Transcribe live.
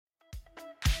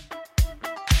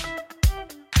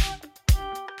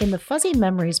In the Fuzzy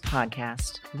Memories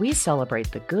podcast, we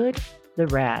celebrate the good, the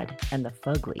rad, and the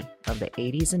fugly of the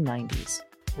 80s and 90s.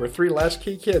 We're three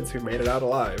latchkey kids who made it out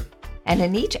alive. And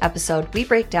in each episode, we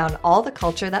break down all the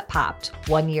culture that popped,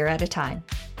 1 year at a time.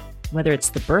 Whether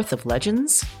it's the birth of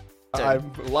legends...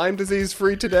 I'm Lyme disease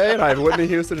free today, and I have Whitney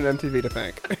Houston and MTV to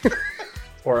thank.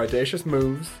 Or audacious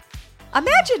moves.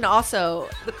 Imagine also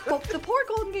the poor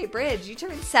Golden Gate Bridge. You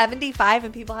turn 75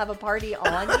 and people have a party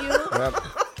on you. Yep.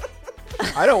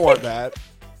 I don't want that.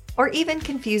 Or even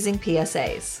confusing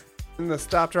PSAs. And the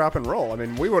stop, drop, and roll. I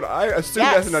mean, I assumed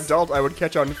as an adult I would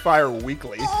catch on fire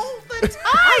weekly. All the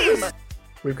time!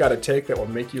 We've got a take that will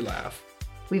make you laugh.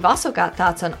 We've also got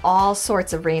thoughts on all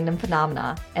sorts of random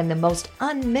phenomena and the most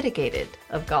unmitigated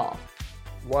of golf.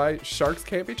 Why sharks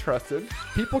can't be trusted,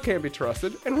 people can't be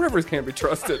trusted, and rivers can't be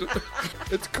trusted.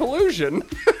 It's collusion.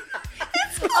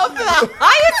 It's of the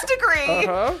highest degree.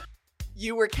 Uh-huh.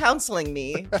 You were counseling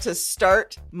me to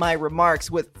start my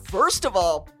remarks with, first of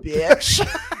all, bitch.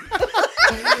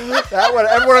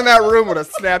 Everyone in that room would have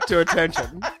snapped to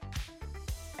attention.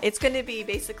 It's going to be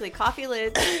basically coffee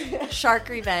lids, shark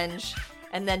revenge,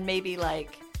 and then maybe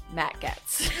like Matt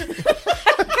Getz.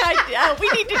 God, we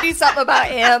need to do something about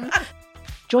him.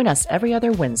 Join us every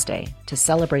other Wednesday to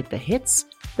celebrate the hits,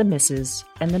 the misses,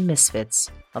 and the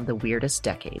misfits of the weirdest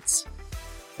decades.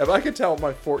 If I could tell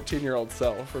my 14-year-old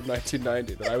self from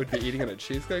 1990 that I would be eating in a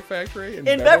Cheesecake Factory in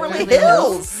Beverly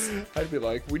Hills, I'd be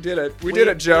like, we did it. We did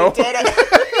it, Joe. We did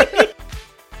it.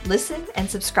 Listen and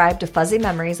subscribe to Fuzzy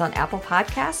Memories on Apple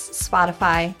Podcasts,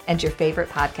 Spotify, and your favorite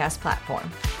podcast platform.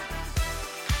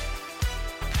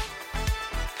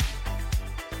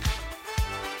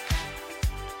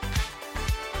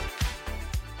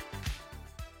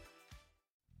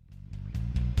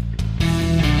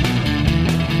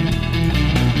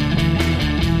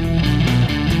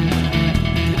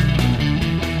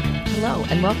 Hello,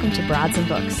 and welcome to Broads and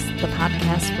Books, the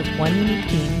podcast with one unique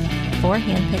theme, 4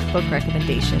 hand-picked book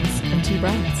recommendations, and 2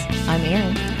 broads. I'm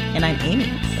Erin. And I'm Amy,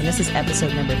 and this is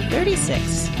episode number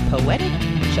 36, Poetic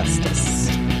Justice.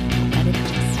 Poetic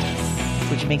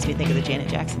Justice. Which makes me think of the Janet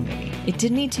Jackson movie. It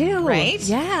did me too. Right?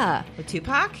 Yeah. With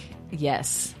Tupac?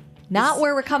 Yes. Not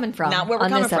where we're coming from. Not where we're on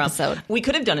coming this from. Episode. We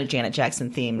could have done a Janet Jackson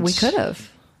themed We could have.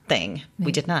 thing.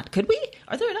 We did not. Could we?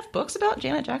 Are there enough books about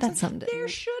Janet Jackson? That's something. There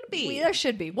should be. There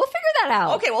should be. We'll figure that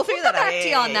out. Okay, we'll figure come that out. back to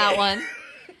you on that one.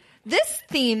 This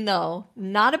theme, though,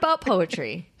 not about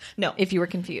poetry. No. If you were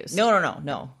confused. No.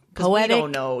 Because we Poetic.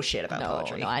 don't know shit about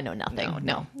poetry. No, I know nothing.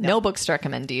 No. No books to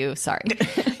recommend to you. Sorry.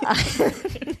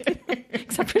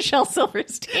 Except for Shel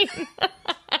Silverstein.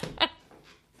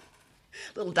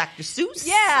 Little Dr. Seuss?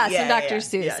 Yeah, some Dr.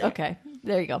 Seuss. Yeah. Okay,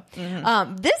 there you go.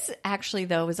 Mm-hmm. This actually,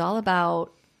 though, is all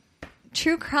about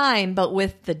true crime, but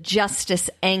with the justice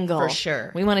angle. For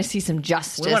sure. We want to see some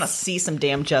justice. We want to see some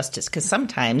damn justice, because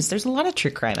sometimes there's a lot of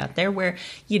true crime out there where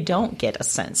you don't get a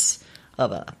sense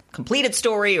of a completed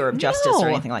story or of justice or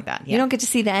anything like that. Yeah. You don't get to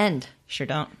see the end. Sure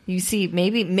don't. You see,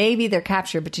 maybe they're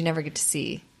captured, but you never get to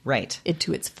see Right. it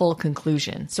to its full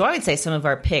conclusion. So I would say some of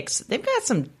our picks, they've got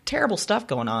some terrible stuff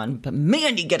going on, but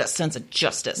man, you get a sense of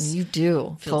justice. You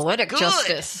do. Feels Poetic good.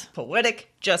 justice.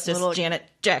 Poetic justice, Little Janet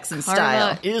Jackson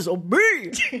Karma style. is a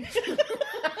bee.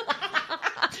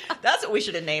 That's what we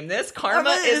should have named this.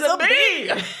 Karma is a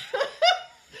bee.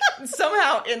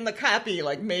 Somehow in the copy,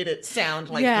 made it sound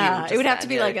like Yeah, you it would have just to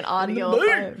be said, like an audio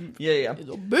file. Yeah.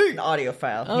 An audio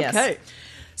file. Okay. Yes.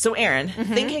 So, Erin,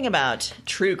 thinking about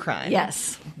true crime.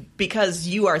 Yes. Because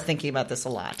you are thinking about this a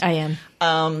lot. I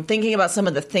am. Thinking about some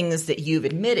of the things that you've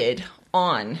admitted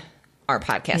on our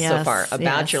podcast so Yes, far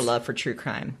about yes. your love for true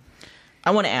crime.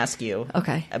 I want to ask you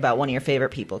about one of your favorite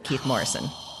people, Keith Morrison.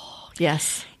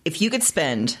 Yes. If you could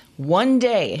spend one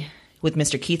day with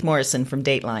Mr. Keith Morrison from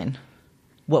Dateline,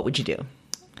 what would you do?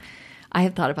 I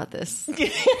have thought about this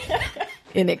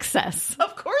in excess.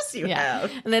 Of course you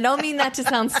have. And I don't mean that to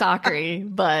sound stalkery,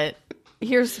 but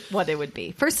here's what it would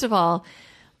be. First of all,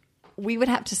 we would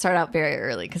have to start out very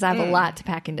early because I have a lot to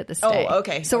pack into this day. Oh,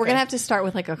 okay. So we're going to have to start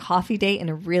with a coffee date and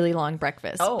a really long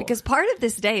breakfast. Oh. Because part of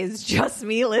this day is just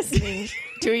me listening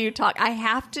to you talk. I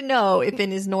have to know if in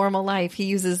his normal life he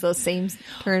uses those same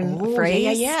turn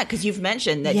phrase. Yeah. Because you've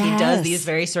mentioned that he does these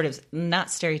very sort of not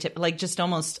stereotypical, just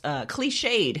almost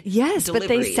cliched Yes, but they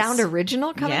deliveries. sound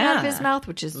original coming out of his mouth,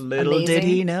 which is Little amazing. did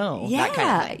he know. Yeah, That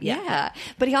kind of thing. yeah.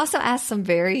 But he also asks some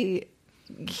very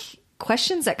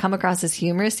questions that come across as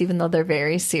humorous, even though they're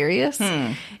very serious.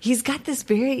 He's got this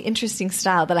very interesting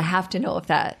style that I have to know if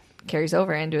that carries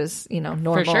over into his,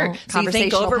 normal For sure. So you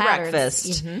think conversational over patterns.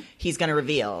 breakfast, he's going to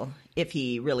reveal if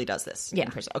he really does this. Yeah.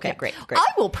 In person. Okay, Yeah. great. I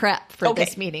will prep for Okay.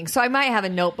 this meeting. So I might have a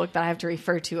notebook that I have to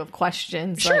refer to of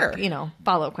questions. Sure. Like,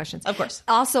 follow-up questions. Of course.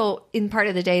 Also, in part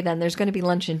of the day, then, there's going to be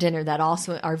lunch and dinner that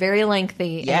also are very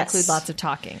lengthy and Yes. include lots of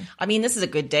talking. I mean, this is a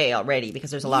good day already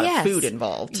because there's a lot Yes. of food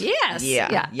involved. Yes.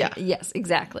 Yeah. Yes,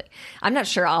 exactly. I'm not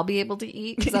sure I'll be able to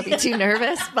eat because I'll be too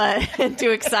nervous, but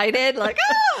too excited. Like,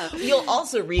 You'll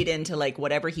also read into like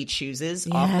whatever he chooses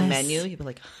off the Yes. menu. You'll be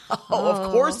like, oh,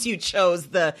 of course you chose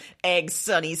the egg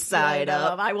sunny side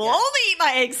up. I will only eat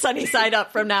my eggs sunny side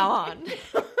up from now on.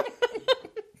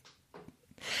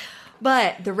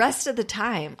 But the rest of the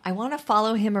time, I want to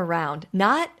follow him around,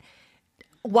 not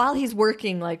while he's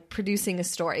working, like producing a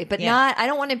story, but I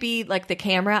don't want to be like the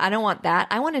camera. I don't want that.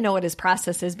 I want to know what his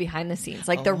process is behind the scenes,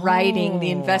 like the writing,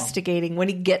 the investigating. When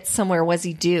he gets somewhere, what does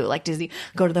he do? Like, does he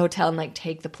go to the hotel and like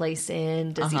take the place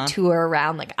in? Does he tour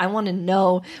around? Like, I want to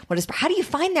know how do you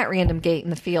find that random gate in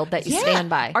the field that you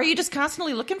stand by? Are you just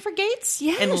constantly looking for gates?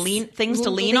 Yes. And things to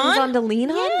lean Things on? to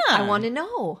lean on? Yeah. I want to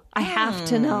know. I have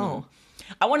to know.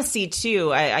 I want to see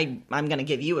too. I'm going to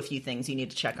give you a few things you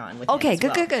need to check on with him Okay, as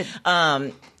good, well.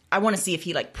 good. I want to see if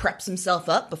he like preps himself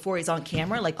up before he's on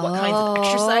camera, like what kinds of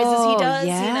exercises he does,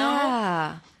 you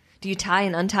know? Do you tie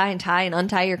and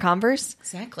untie your Converse?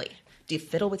 Exactly. Do you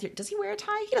fiddle with your... Does he wear a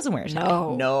tie? He doesn't wear a tie.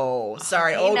 No. No.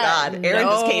 Sorry. Oh, God. Aaron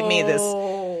just gave me this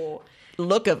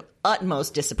look of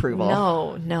utmost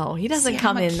disapproval. No. He doesn't See,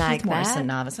 come I'm a in like Keith Morrison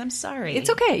that. novice. I'm sorry. It's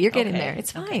okay. You're getting Okay. there.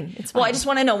 It's fine. It's fine. Well, I just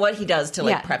want to know what he does to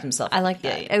like prep himself. I like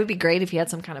that. Yeah. It would be great if he had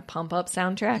some kind of pump up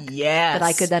soundtrack. Yes. That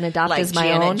I could then adopt like as my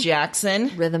Janet own.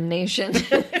 Jackson. Rhythm Nation.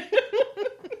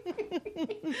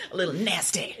 A little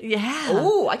nasty. Yeah.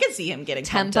 Ooh, I can see him getting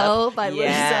pumped Tempo up. by Lizzo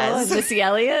Yes. and Missy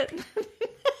Elliott.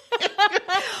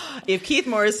 If Keith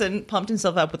Morrison pumped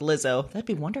himself up with Lizzo, that'd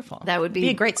be wonderful. That would be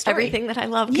a great story. Everything that I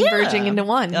love converging into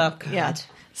one. Oh, God. Yeah.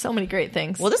 So many great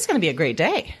things. Well, this is going to be a great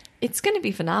day. It's going to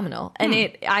be phenomenal. And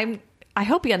I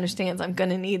hope he understands I'm going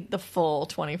to need the full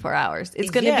 24 hours. It's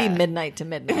going to be midnight to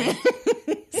midnight.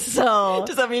 So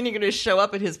Does that mean you're going to show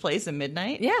up at his place at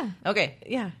midnight? yeah. Okay.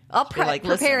 Yeah. I'll like,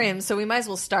 prepare listen. him, so we might as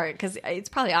well start because it's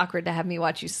probably awkward to have me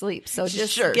watch you sleep. So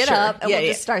just Sure, get sure. up and Yeah, we'll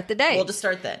yeah. just start the day. We'll just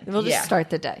start then. We'll just start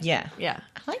the day. Yeah. Yeah.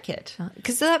 I like it.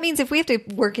 Because that means if we have to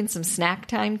work in some snack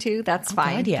time too, that's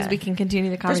fine. God, yeah. Because we can continue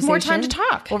the There's conversation. more time to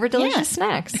talk. over delicious Yeah.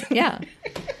 snacks. Yeah.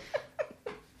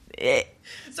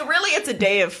 So really, it's a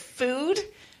day of food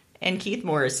and Keith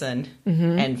Morrison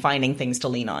and finding things to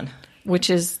lean on.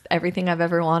 Which is everything I've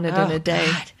ever wanted in a day.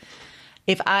 God.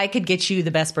 If I could get you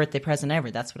the best birthday present ever,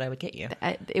 that's what I would get you.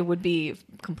 It would be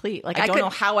complete. Like I don't could, know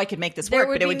how I could make this there work,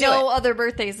 would but it be would do no it. other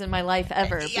birthdays in my life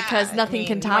ever because nothing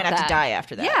can you top might have that. to die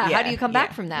after that. Yeah, Yeah, how do you come back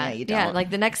yeah. from that? Yeah, you don't. like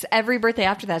every birthday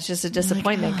after that's just a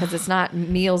disappointment because it's not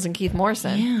meals and Keith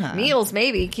Morrison. Yeah. Meals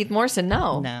maybe, Keith Morrison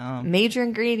no. No. Major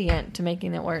ingredient to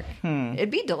making it work.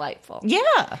 It'd be delightful.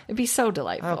 Yeah. It'd be so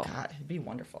delightful. Oh, God. It'd be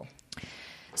wonderful.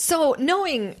 So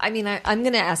knowing, I mean, I'm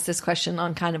going to ask this question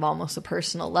on kind of almost a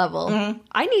personal level.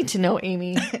 I need to know,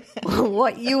 Amy,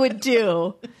 what you would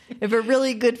do if a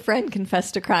really good friend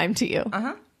confessed a crime to you.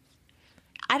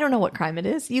 I don't know what crime it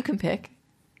is. You can pick.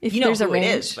 If You know there's who a range.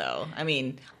 it is, though. I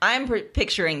mean, I'm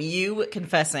picturing you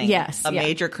confessing a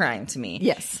major crime to me.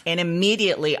 Yes. And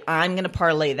immediately, I'm going to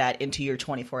parlay that into your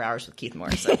 24 hours with Keith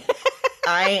Morrison.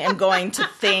 I am going to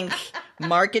think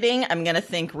marketing. I'm going to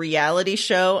think reality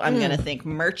show. I'm going to think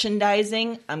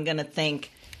merchandising. I'm going to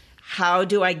think, how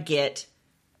do I get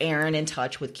Aaron in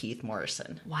touch with Keith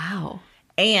Morrison? Wow.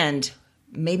 And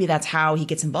maybe that's how he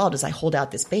gets involved, is I hold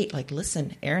out this bait. Like,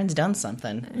 listen, Aaron's done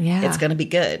something. Yeah. It's going to be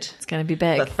good. It's going to be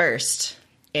big. But first,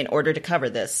 in order to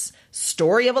cover this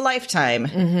story of a lifetime,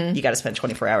 you got to spend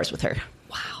 24 hours with her.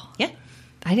 Wow. Yeah.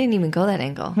 I didn't even go that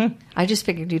angle. I just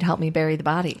figured you'd help me bury the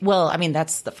body. Well, I mean,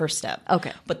 that's the first step.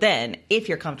 Okay. But then, if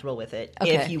you're comfortable with it,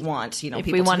 Okay. if you want, If we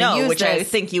people to wanna know, use which I this.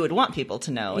 think you would want people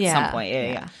to know at Yeah. some point.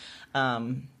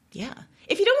 Yeah.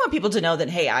 If you don't want people to know, then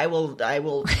hey, I will,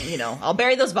 I'll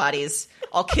bury those bodies.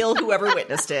 I'll kill whoever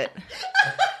witnessed it.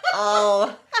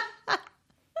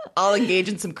 I'll engage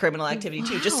in some criminal activity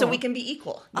too, just so we can be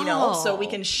equal, so we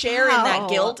can share in that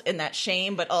guilt and that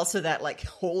shame, but also that like,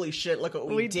 holy shit, look what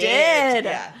we did.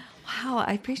 Yeah. Wow,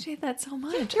 I appreciate that so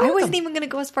much. I wasn't even going to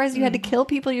go as far as you had to kill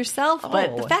people yourself,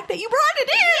 but the fact that you brought it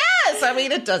in. Yes, I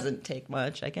mean, it doesn't take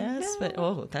much, I guess,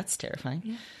 but that's terrifying.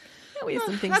 Yeah, we have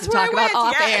some things That's to where talk I about went,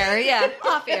 off yeah. air. Yeah,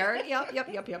 off air.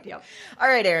 Yep. All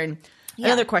right, Aaron,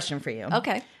 another question for you.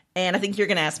 Okay. And I think you're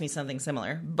going to ask me something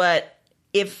similar, but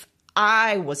if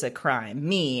I was a crime,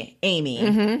 me, Amy,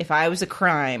 if I was a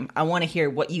crime, I want to hear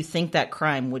what you think that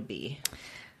crime would be.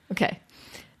 Okay.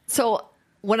 So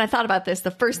when I thought about this,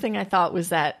 the first thing I thought was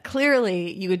that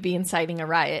clearly you would be inciting a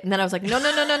riot. And then I was like,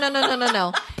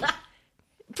 no.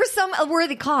 For some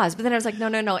worthy cause. But then I was like,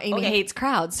 no. Amy hates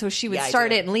crowds. So she would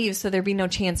start it and leave, so there'd be no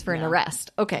chance for an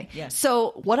arrest. Okay. Yes.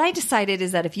 So what I decided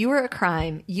is that if you were a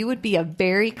crime, you would be a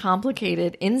very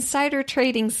complicated insider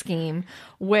trading scheme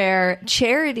where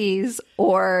charities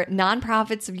or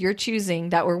nonprofits of your choosing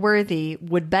that were worthy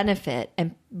would benefit,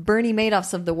 and Bernie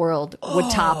Madoffs of the world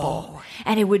would topple.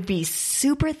 And it would be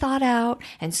super thought out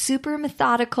and super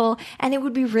methodical. And it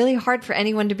would be really hard for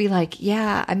anyone to be like,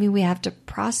 yeah, I mean, we have to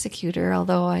prosecute her,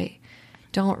 although I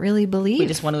don't really believe. We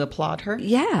just want to applaud her.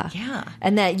 Yeah. Yeah.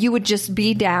 And that you would just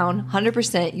be down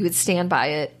 100%. You would stand by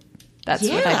it. That's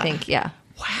what I think. Yeah.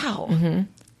 Wow.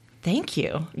 Thank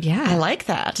you. Yeah. I like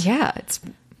that. Yeah.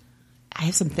 I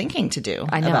have some thinking to do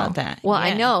I know. about that. Well,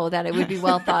 I know that it would be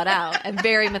well thought out and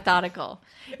very methodical.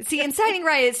 See, inciting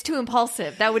riot is too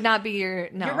impulsive. That would not be your.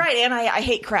 No, you're right, and I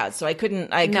hate crowds, so I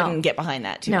couldn't get behind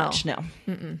that too much. No,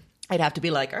 I'd have to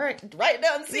be like, all right, write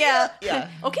down. See ya. Yeah.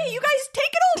 Okay, you guys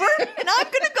take it over, and I'm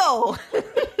gonna go.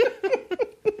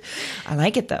 I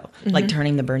like it though, like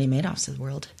turning the Bernie Madoffs of the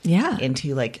world,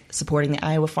 into like supporting the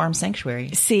Iowa Farm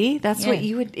Sanctuary. See, that's what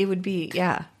you would. It would be,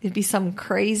 it'd be some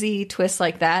crazy twist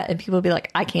like that, and people would be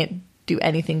like, I can't do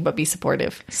anything but be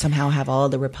supportive. Somehow have all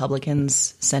the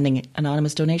Republicans sending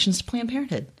anonymous donations to Planned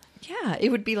Parenthood. Yeah, it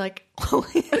would be like.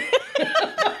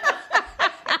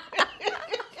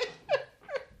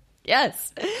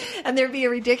 Yes. And there'd be a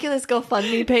ridiculous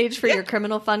GoFundMe page for your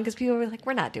criminal fund because people were like,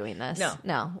 we're not doing this.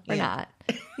 No, we're not.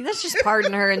 Let's just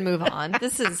pardon her and move on.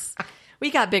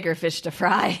 We got bigger fish to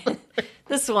fry.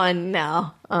 This one,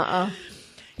 no.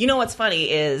 You know what's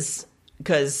funny is,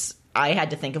 because I had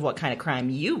to think of what kind of crime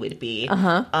you would be.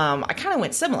 I kind of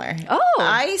went similar. Oh.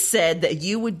 I said that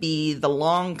you would be the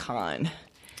long con.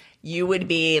 You would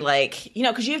be like,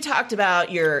 because you've talked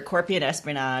about your Corpian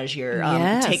espionage, your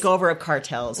takeover of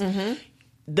cartels.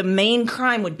 The main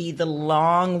crime would be the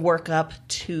long work up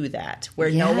to that, where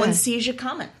no one sees you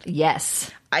coming. Yes.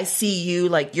 I see you,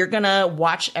 like, you're going to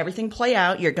watch everything play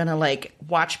out. You're going to, like,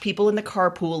 watch people in the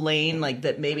carpool lane, like,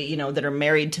 that maybe, that are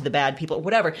married to the bad people,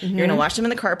 whatever. You're going to watch them in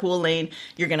the carpool lane.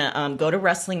 You're going to go to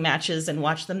wrestling matches and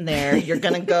watch them there. You're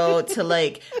going to go to,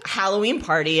 like, a Halloween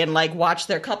party and, like, watch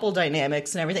their couple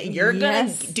dynamics and everything. You're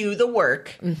going to do the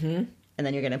work, and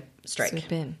then you're going to strike.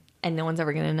 Swoop in. And no one's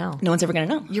ever going to know. No one's ever going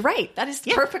to know. You're right. That is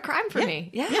the perfect crime for me.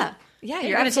 Yeah,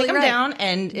 you're going to take them down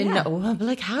and know,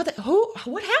 like,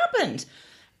 what happened?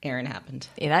 Aaron happened.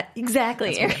 Yeah,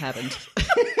 exactly. That's what happened.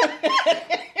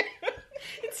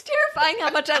 It's terrifying how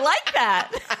much I like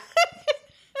that.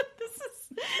 This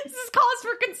is cause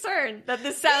for concern that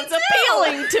this sounds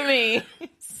appealing to me.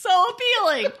 So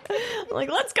appealing. I'm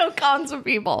like, let's go con some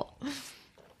people.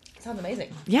 Sounds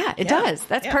amazing. Yeah, it does.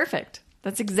 That's perfect.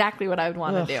 That's exactly what I would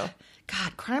want to do.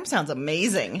 God, crime sounds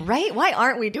amazing. Right? Why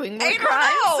aren't we doing more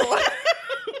crimes?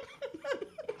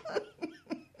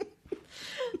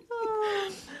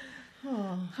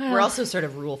 We're also sort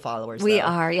of rule followers. We though.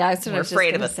 are, yeah. We're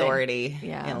afraid of authority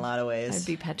in a lot of ways. I'd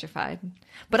be petrified.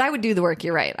 But I would do the work,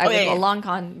 you're right. A long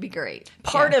con would be great.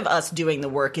 Part of us doing the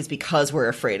work is because we're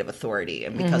afraid of authority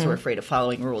and because we're afraid of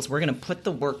following rules. We're going to put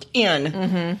the work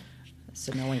in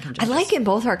so no one can judge I like in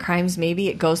both our crimes, maybe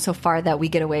it goes so far that we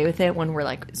get away with it when we're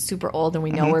like super old and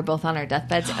we know we're both on our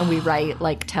deathbeds and we write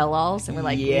like tell-alls and we're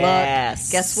like, look,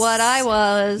 guess what I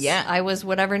was? Yeah. I was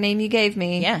whatever name you gave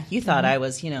me. Yeah, you thought I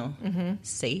was,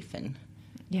 safe and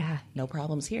no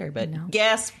problems here. But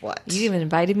guess what? You even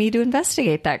invited me to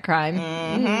investigate that crime.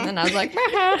 And I was like,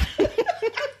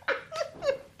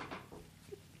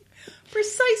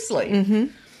 precisely.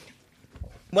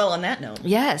 Well, on that note.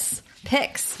 Yes.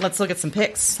 Picks. Let's look at some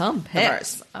picks. Some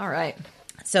picks. All right.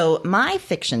 So my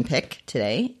fiction pick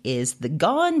today is The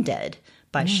Gone Dead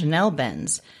by Chanel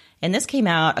Benz. And this came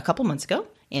out a couple months ago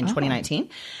in 2019.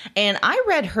 And I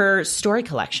read her story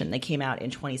collection that came out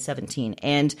in 2017.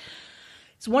 And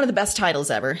it's one of the best titles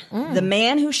ever. The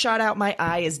Man Who Shot Out My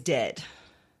Eye is Dead.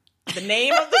 The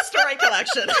name of the story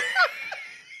collection.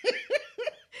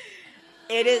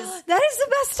 It is. That is the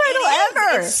best title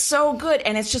ever. It's so good.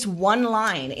 And it's just one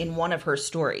line in one of her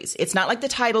stories. It's not like the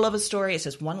title of a story. It's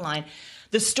just one line.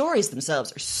 The stories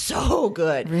themselves are so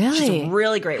good. Really? She's a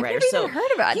really great writer. I've never even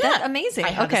heard about it. That's amazing.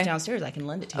 I have this downstairs. I can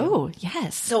lend it to you. Oh,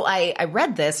 yes. So I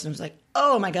read this and I was like,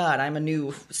 oh my God, I'm a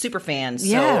new super fan.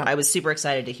 So I was super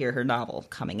excited to hear her novel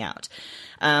coming out.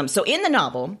 So in the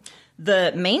novel,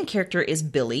 the main character is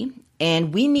Billy.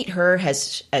 And we meet her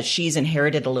as she's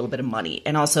inherited a little bit of money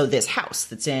and also this house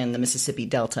that's in the Mississippi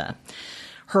Delta.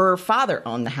 Her father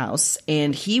owned the house,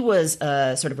 and he was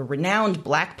sort of a renowned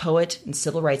Black poet and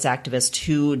civil rights activist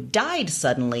who died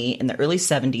suddenly in the early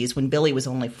 70s when Billy was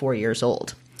only 4 years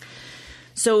old.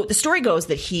 So the story goes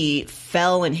that he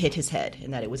fell and hit his head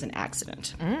and that it was an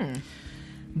accident.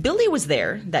 Billy was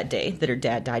there that day that her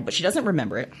dad died, but she doesn't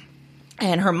remember it.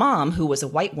 And her mom, who was a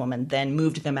white woman, then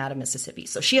moved them out of Mississippi.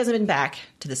 So she hasn't been back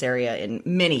to this area in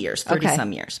many years,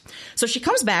 30-some years. So she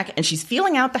comes back, and she's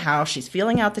feeling out the house. She's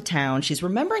feeling out the town. She's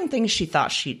remembering things she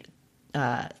thought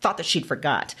that she'd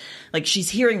forgot. Like, she's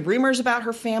hearing rumors about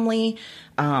her family.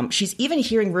 She's even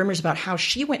hearing rumors about how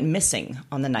she went missing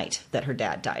on the night that her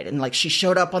dad died. And, like, she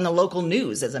showed up on the local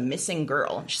news as a missing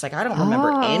girl. And she's like, I don't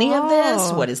remember any of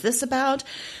this. What is this about?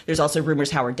 There's also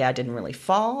rumors how her dad didn't really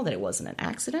fall, that it wasn't an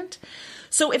accident.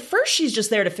 So at first she's just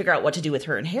there to figure out what to do with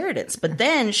her inheritance. But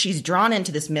then she's drawn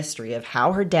into this mystery of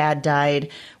how her dad died,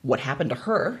 what happened to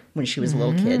her when she was a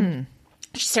little kid.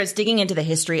 She starts digging into the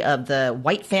history of the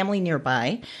white family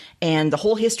nearby and the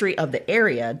whole history of the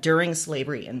area during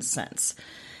slavery in a sense.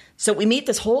 So we meet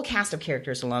this whole cast of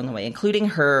characters along the way,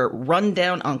 including her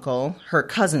rundown uncle, her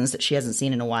cousins that she hasn't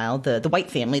seen in a while, the white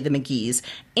family, the McGees,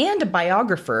 and a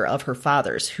biographer of her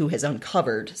father's who has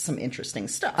uncovered some interesting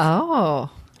stuff. Oh.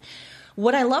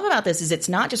 What I love about this is it's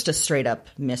not just a straight up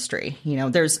mystery. You know,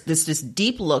 there's this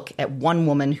deep look at one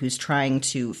woman who's trying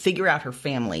to figure out her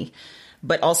family,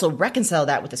 but also reconcile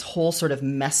that with this whole sort of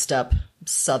messed up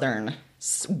Southern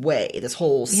way, this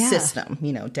whole system,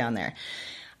 you know, down there.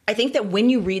 I think that when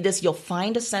you read this, you'll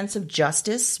find a sense of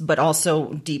justice, but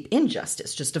also deep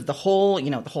injustice, just of the whole, you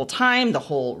know, the whole time, the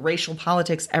whole racial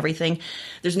politics, everything.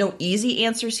 There's no easy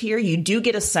answers here. You do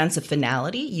get a sense of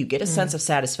finality. You get a sense of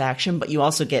satisfaction, but you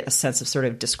also get a sense of sort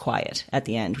of disquiet at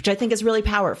the end, which I think is really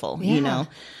powerful, you know.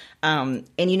 And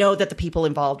you know that the people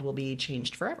involved will be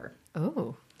changed forever.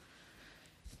 Oh.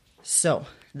 So,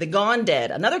 The Gone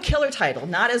Dead, another killer title,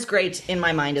 not as great in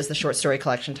my mind as the short story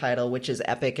collection title, which is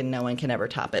epic and no one can ever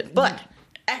top it. But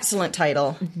excellent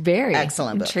title. Very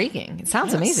excellent book. Intriguing. It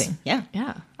sounds amazing. Yeah.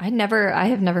 Yeah. I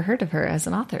have never heard of her as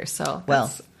an author, so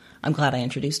well, I'm glad I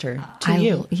introduced her to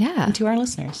you. Yeah. And to our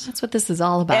listeners. That's what this is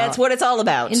all about. That's what it's all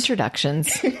about.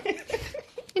 Introductions.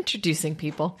 Introducing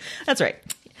people. That's right.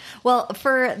 Well,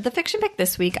 for the fiction pick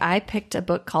this week, I picked a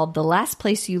book called The Last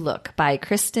Place You Look by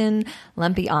Kristen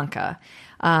Lempianka.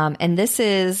 And this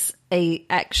is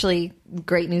actually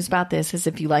great news about this is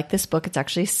if you like this book, it's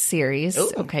actually a series.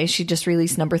 Ooh. Okay. She just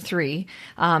released number 3.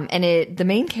 And the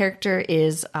main character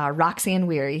is Roxanne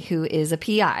Weary, who is a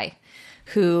PI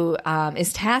who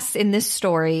is tasked in this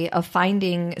story of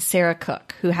finding Sarah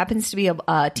Cook, who happens to be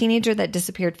a teenager that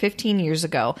disappeared 15 years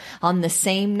ago on the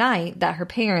same night that her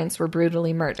parents were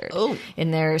brutally murdered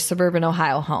in their suburban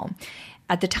Ohio home.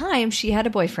 At the time, she had a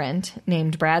boyfriend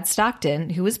named Brad Stockton,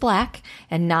 who was black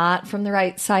and not from the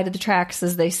right side of the tracks,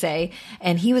 as they say.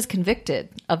 And he was convicted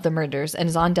of the murders and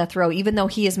is on death row, even though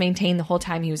he has maintained the whole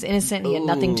time he was innocent. He had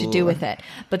nothing to do with it.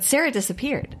 But Sarah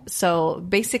disappeared. So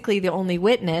basically, the only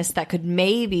witness that could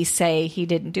maybe say he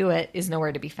didn't do it is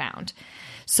nowhere to be found.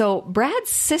 So Brad's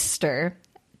sister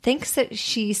thinks that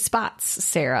she spots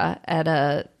Sarah at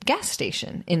a gas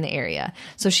station in the area.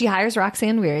 So she hires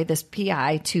Roxanne Weary, this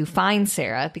PI, to find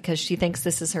Sarah because she thinks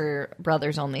this is her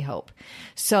brother's only hope.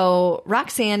 So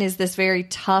Roxanne is this very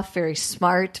tough, very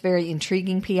smart, very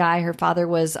intriguing PI. Her father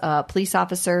was a police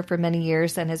officer for many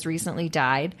years and has recently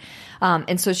died.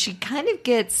 And so she kind of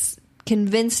gets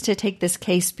convinced to take this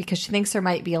case because she thinks there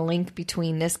might be a link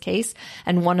between this case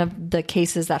and one of the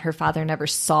cases that her father never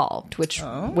solved, which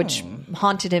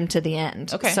haunted him to the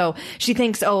end. Okay. So she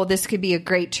thinks, this could be a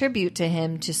great tribute to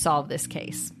him to solve this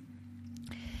case.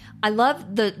 I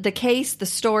love the case, the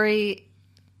story.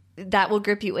 That will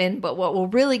grip you in, but what will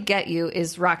really get you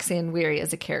is Roxanne Weary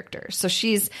as a character. So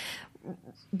she's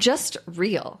just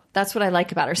real. That's what I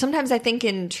like about her. Sometimes I think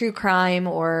in true crime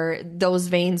or those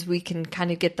veins, we can kind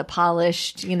of get the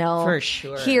polished, for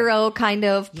sure, hero kind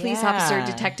of police officer,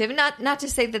 detective. Not to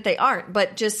say that they aren't,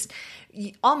 but just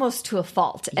almost to a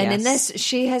fault. And in this,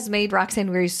 she has made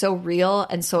Roxanne Weary so real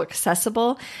and so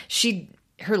accessible.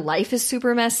 Her life is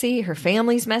super messy. Her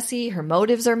family's messy. Her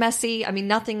motives are messy. I mean,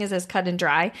 nothing is as cut and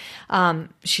dry.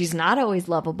 She's not always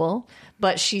lovable,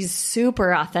 but she's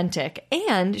super authentic.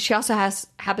 And she also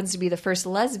happens to be the first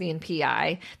lesbian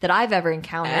PI that I've ever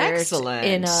encountered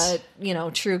in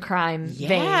a, true crime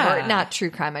vein. Or not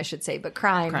true crime, I should say, but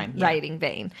crime writing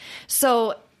vein.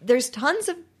 So there's tons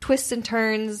of twists and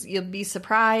turns. You'll be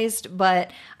surprised,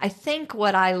 but I think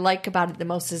what I like about it the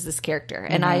most is this character.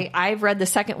 And I've read the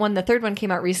second one. The third one came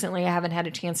out recently. I haven't had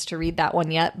a chance to read that one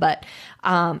yet, but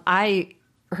I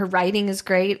her writing is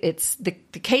great. It's the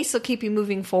case will keep you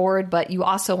moving forward, but you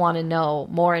also want to know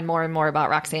more and more and more about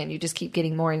Roxanne. You just keep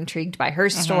getting more intrigued by her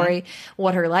story,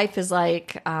 what her life is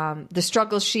like, the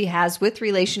struggles she has with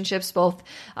relationships, both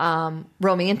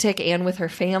romantic and with her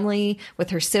family,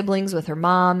 with her siblings, with her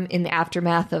mom in the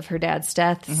aftermath of her dad's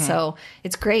death. So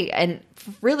it's great and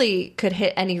really could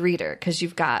hit any reader because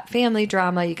you've got family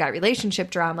drama, you got relationship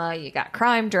drama, you got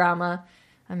crime drama.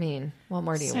 I mean, what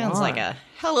more do you want? Sounds like a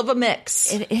hell of a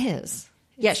mix. It is.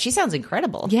 Yeah, she sounds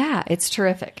incredible. Yeah, it's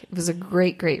terrific. It was a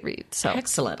great read. So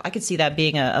excellent. I could see that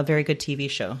being a very good TV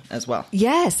show as well.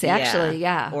 Yes, actually,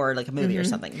 yeah. Or like a movie or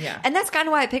something. Yeah. And that's kind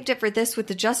of why I picked it for this with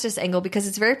the justice angle, because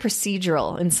it's very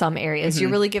procedural in some areas.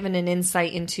 You're really given an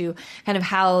insight into kind of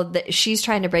how she's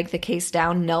trying to break the case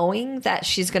down, knowing that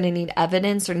she's going to need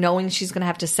evidence or knowing she's going to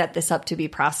have to set this up to be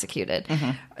prosecuted.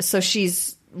 So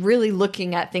she's really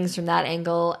looking at things from that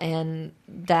angle and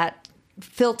that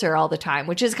filter all the time,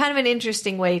 which is kind of an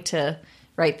interesting way to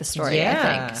write the story, I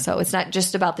think. So it's not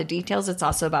just about the details, it's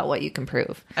also about what you can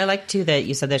prove. I like, too, that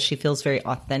you said that she feels very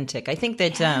authentic. I think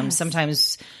that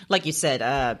sometimes, like you said,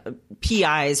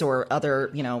 PIs or other,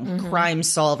 crime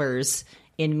solvers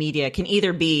in media can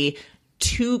either be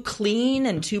too clean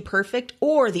and too perfect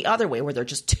or the other way where they're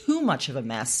just too much of a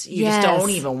mess. You just don't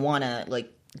even want to,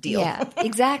 deal. Yeah,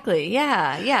 exactly.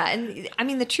 Yeah. And I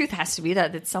mean, the truth has to be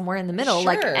that it's somewhere in the middle,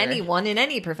 like anyone in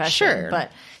any profession. Sure.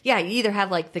 But yeah, you either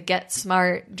have like the get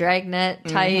smart dragnet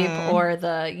type or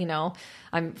the,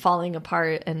 I'm falling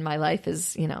apart and my life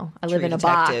is, I live in a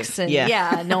box and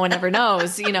no one ever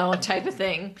knows, type of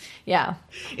thing. Yeah.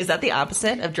 Is that the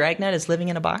opposite of dragnet, is living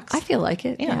in a box? I feel like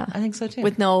it. Yeah. I think so too.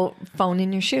 With no phone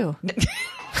in your shoe.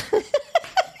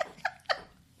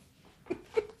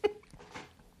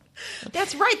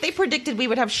 That's right. They predicted we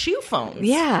would have shoe phones.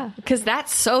 Yeah, because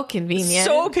that's so convenient.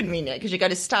 So convenient because you got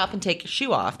to stop and take your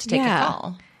shoe off to take a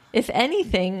call. If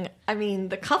anything, I mean,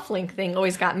 the cufflink thing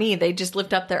always got me. They just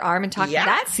lift up their arm and talk. Yeah.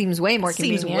 That seems way more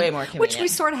convenient. Seems way more convenient. Which we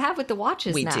sort of have with the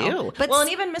watches now. We do. But and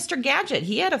even Mr. Gadget,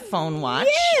 he had a phone watch.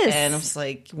 Yes. And it was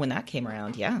like, when that came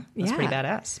around, that's pretty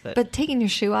badass. But taking your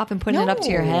shoe off and putting it up to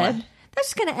your head, that's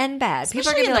just going to end bad.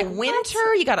 Especially People are in the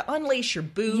winter, you got to unlace your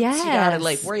boots. Yes. You got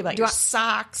to worry about your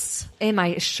socks. Am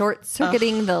I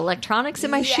short-circuiting the electronics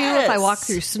in my shoe if I walk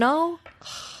through snow?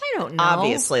 I don't know.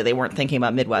 Obviously, they weren't thinking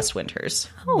about Midwest winters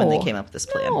when they came up with this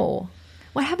plan. No.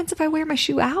 What happens if I wear my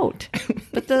shoe out?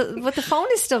 but the phone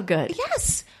is still good.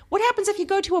 Yes. What happens if you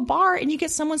go to a bar and you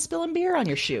get someone spilling beer on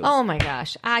your shoe? Oh my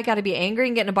gosh. I got to be angry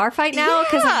and get in a bar fight now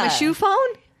because of my shoe phone?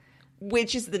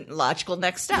 Which is the logical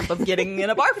next step of getting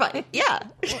in a bar fight. Yeah.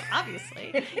 Well,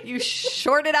 obviously. You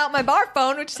shorted out my bar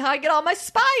phone, which is how I get all my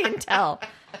spy intel.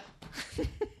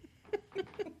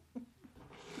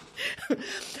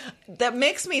 That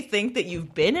makes me think that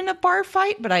you've been in a bar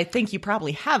fight, but I think you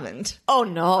probably haven't. Oh,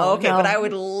 no. Okay, but I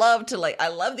would love to, I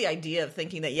love the idea of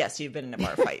thinking that, yes, you've been in a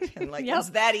bar fight. And, it's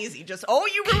that easy. Just,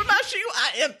 you ruined my shoe?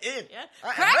 I am in. Yeah.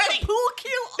 I'm ready. A pool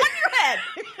cue on your head.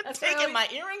 I'm taking my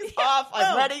earrings off.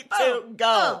 I'm ready to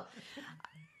go.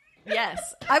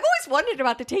 Yes. I've always wondered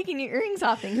about the taking your earrings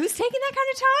off thing. Who's taking that kind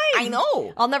of time? I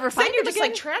know. I'll never find Then you're just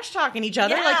again. trash talking each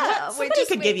other. Yeah. Somebody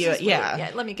could give you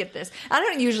let me get this. I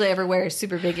don't usually ever wear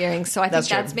super big earrings, so I think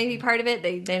that's maybe part of it.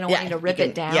 They don't want you to rip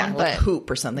it down. Yeah, like hoop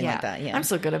or something like that. Yeah. I'm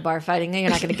so good at bar fighting. You're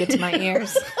not going to get to my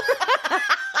ears.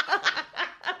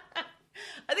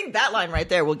 I think that line right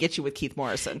there will get you with Keith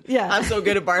Morrison. Yeah. I'm so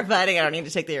good at bar fighting, I don't need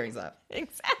to take the earrings off.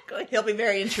 Exactly. He'll be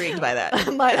very intrigued by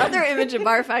that. My other image of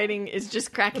bar fighting is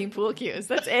just cracking pool cues.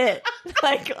 That's it.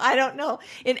 I don't know.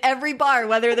 In every bar,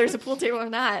 whether there's a pool table or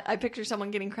not, I picture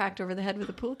someone getting cracked over the head with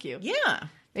a pool cue. Yeah.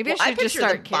 Maybe I should just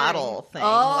start the bottle thing.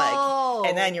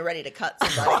 And then you're ready to cut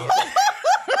somebody.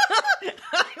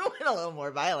 I went a little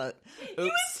more violent. Oops. You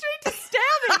went straight to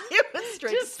stabbing. You went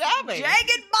straight to stabbing.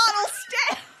 Jagged bottle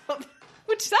stab.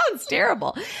 Which sounds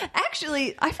terrible.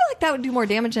 Actually, I feel like that would do more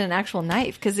damage than an actual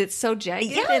knife because it's so jagged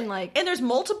and and there's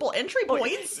multiple entry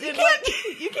points. You can't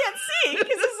see because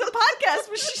this is a podcast,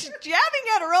 but she's jabbing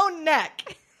at her own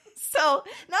neck. So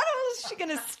not only is she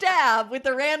going to stab with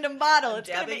a random bottle, it's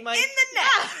going to be in the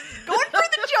neck, going for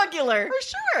the jugular. For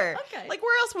sure. Okay.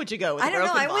 Where else would you go with a broken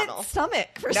bottle? I went stomach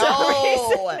for some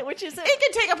reason. Which is it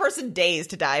can take a person days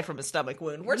to die from a stomach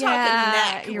wound. We're talking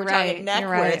neck. We're talking neck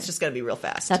where it's just going to be real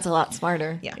fast. That's a lot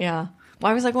smarter. Yeah.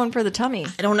 Why was I going for the tummy?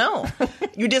 I don't know.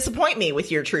 You disappoint me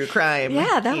with your true crime.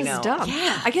 Yeah, that was dumb.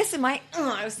 Yeah. I guess I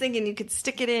was thinking you could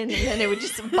stick it in and then it would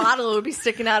just, a bottle would be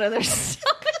sticking out of their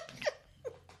stomach.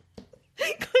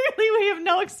 Clearly, we have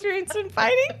no experience in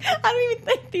fighting. I don't even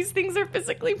think these things are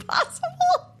physically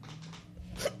possible.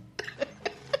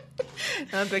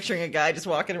 I'm picturing a guy just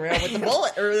walking around with the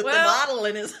bullet or with the bottle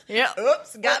in his. Yeah.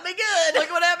 Oops, got me good.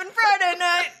 Look what happened Friday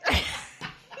night.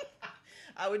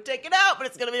 I would take it out, but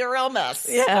it's going to be a real mess.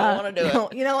 Yeah. I don't want to do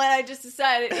it. You know what? I just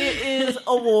decided it is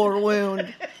a war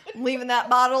wound. I'm leaving that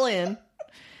bottle in.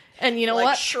 And you know Like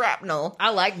what? shrapnel.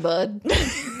 I like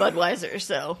Budweiser,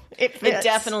 so it fits. It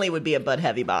definitely would be a Bud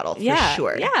Heavy bottle, for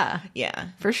sure. Yeah. Yeah.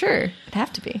 For sure. It'd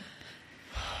have to be.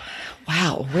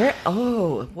 Wow.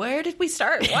 Where did we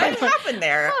start? What happened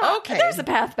there? Okay. There's a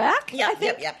path back.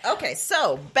 Yep. Okay,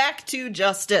 so back to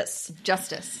Justice.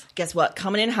 Justice. Guess what?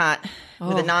 Coming in hot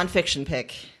with a nonfiction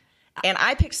pick. And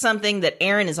I picked something that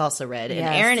Erin has also read, and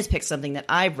Yes. Erin has picked something that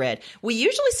I've read. We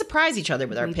usually surprise each other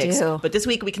with our We picks, do. but this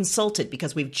week we consulted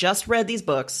because we've just read these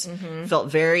books, felt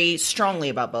very strongly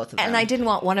about both of them. And I didn't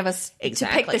want one of us to pick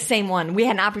Exactly. the same one. We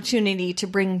had an opportunity to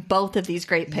bring both of these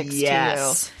great picks to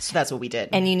you. So that's what we did.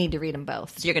 And you need to read them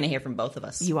both. So you're going to hear from both of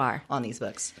us. You are. On these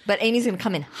books. But Amy's going to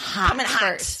come in hot Coming hot.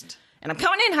 first. And I'm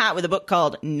coming in hot with a book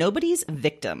called Nobody's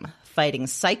Victim, Fighting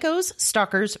Psychos,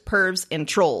 Stalkers, Pervs, and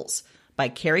Trolls by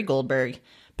Carrie Goldberg,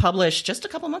 published just a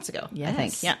couple months ago, I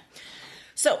think. Yeah.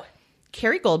 So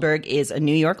Carrie Goldberg is a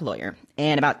New York lawyer,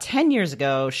 and about 10 years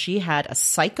ago, she had a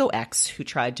psycho ex who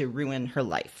tried to ruin her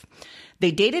life. They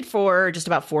dated for just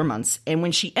about 4 months, and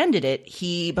when she ended it,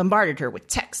 he bombarded her with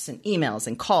texts and emails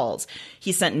and calls.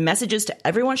 He sent messages to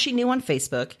everyone she knew on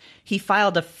Facebook. He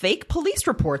filed a fake police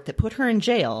report that put her in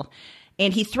jail,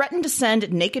 and he threatened to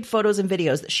send naked photos and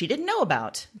videos that she didn't know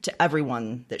about to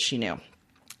everyone that she knew.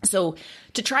 So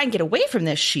to try and get away from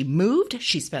this, she moved.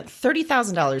 She spent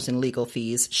 $30,000 in legal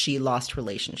fees. She lost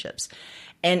relationships.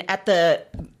 And at the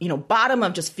bottom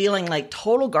of just feeling like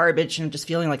total garbage and just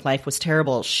feeling like life was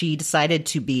terrible, she decided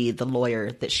to be the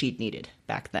lawyer that she'd needed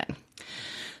back then.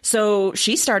 So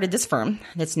she started this firm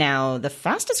that's now the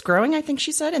fastest growing, I think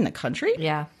she said, in the country.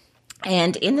 Yeah.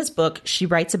 And in this book, she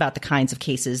writes about the kinds of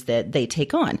cases that they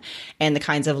take on and the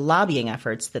kinds of lobbying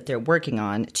efforts that they're working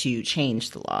on to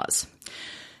change the laws.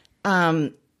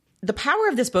 The power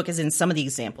of this book is in some of the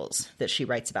examples that she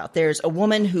writes about. There's a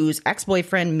woman whose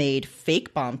ex-boyfriend made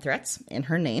fake bomb threats in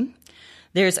her name.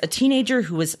 There's a teenager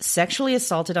who was sexually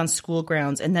assaulted on school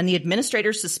grounds, and then the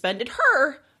administrator suspended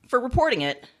her for reporting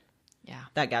it. Yeah.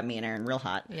 That got me and Erin real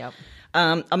hot. Yep.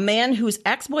 A man whose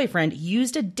ex-boyfriend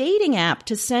used a dating app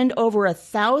to send over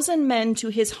 1,000 men to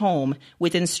his home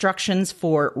with instructions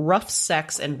for rough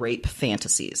sex and rape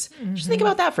fantasies. Just think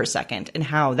about that for a second and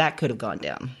how that could have gone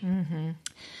down.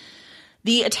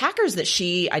 The attackers that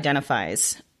she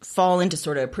identifies fall into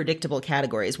sort of predictable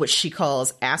categories, which she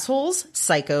calls assholes,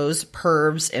 psychos,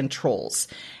 pervs, and trolls.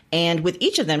 And with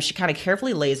each of them, she kind of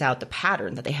carefully lays out the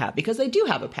pattern that they have, because they do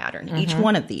have a pattern, each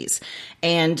one of these.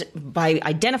 And by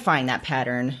identifying that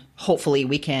pattern, hopefully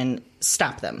we can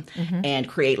stop them and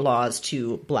create laws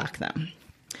to block them.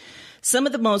 Some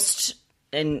of the most,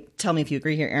 and tell me if you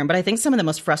agree here, Erin, but I think some of the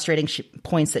most frustrating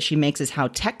points that she makes is how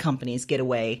tech companies get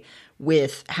away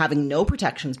with having no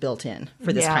protections built in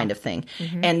for this kind of thing.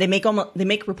 And they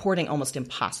make reporting almost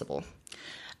impossible.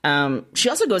 She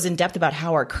also goes in depth about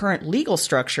how our current legal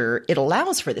structure, it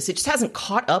allows for this. It just hasn't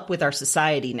caught up with our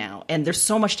society now. And there's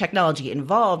so much technology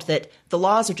involved that the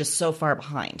laws are just so far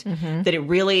behind that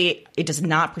it does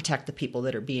not protect the people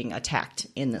that are being attacked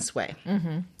in this way.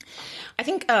 I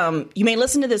think you may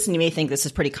listen to this and you may think this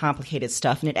is pretty complicated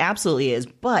stuff, and it absolutely is,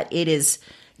 but it is.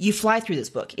 You fly through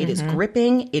this book. It is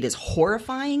gripping. It is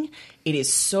horrifying. It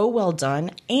is so well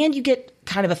done. And you get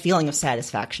kind of a feeling of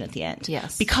satisfaction at the end.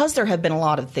 Yes. Because there have been a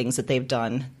lot of things that they've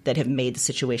done that have made the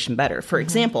situation better. For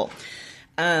example,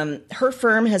 her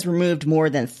firm has removed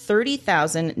more than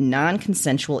 30,000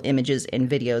 non-consensual images and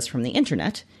videos from the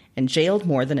internet and jailed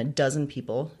more than a dozen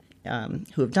people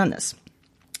who have done this.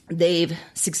 They've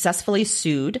successfully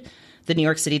sued the New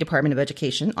York City Department of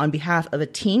Education on behalf of a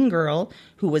teen girl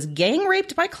who was gang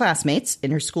raped by classmates in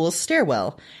her school's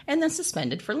stairwell and then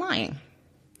suspended for lying.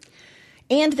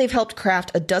 And they've helped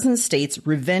craft a dozen states'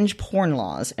 revenge porn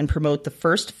laws and promote the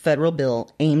first federal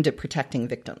bill aimed at protecting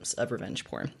victims of revenge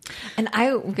porn. And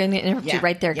I'm going to interrupt you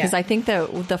right there, because I think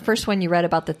the first one you read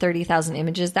about the 30,000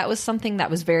 images, that was something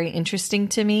that was very interesting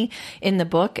to me in the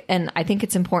book. And I think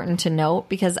it's important to note,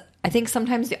 because I think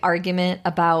sometimes the argument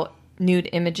about nude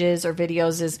images or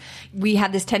videos is we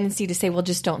have this tendency to say, well,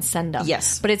 just don't send them.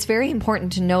 Yes. But it's very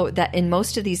important to note that in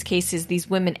most of these cases, these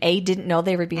women, A, didn't know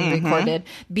they were being recorded,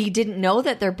 B, didn't know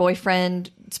that their boyfriend,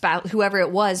 spouse, whoever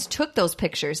it was, took those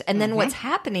pictures. And then what's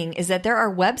happening is that there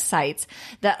are websites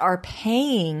that are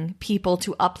paying people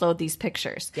to upload these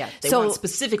pictures. Yeah, they want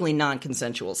specifically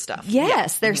non-consensual stuff.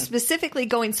 Yes, they're specifically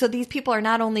going, so these people are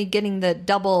not only getting the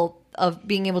double of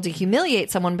being able to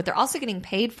humiliate someone, but they're also getting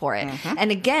paid for it.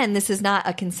 And again, this is not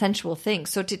a consensual thing.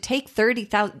 So to take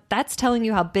 30,000, that's telling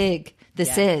you how big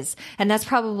this is. And that's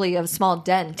probably a small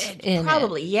dent in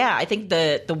Probably, yeah. I think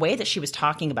the way that she was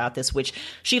talking about this, which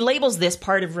she labels this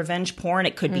part of revenge porn,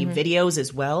 it could be videos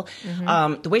as well.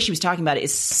 The way she was talking about it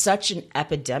is such an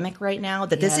epidemic right now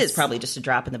that this is probably just a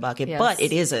drop in the bucket, but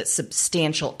it is a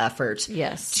substantial effort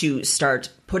to start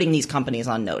putting these companies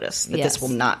on notice that this will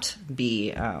not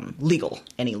be legal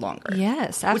any longer.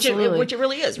 Yes, absolutely. Which it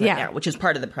really is right now, which is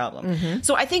part of the problem.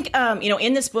 So I think,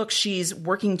 in this book, she's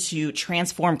working to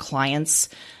transform clients,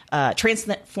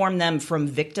 transform them from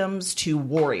victims to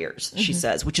warriors, she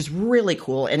says, which is really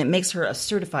cool. And it makes her a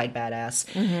certified badass.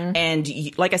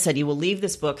 And like I said, you will leave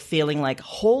this book feeling like,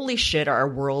 holy shit, our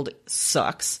world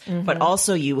sucks. But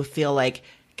also you will feel like,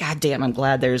 God damn, I'm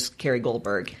glad there's Carrie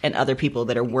Goldberg and other people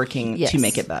that are working to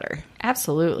make it better.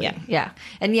 Absolutely. Yeah.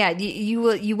 And you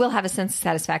will have a sense of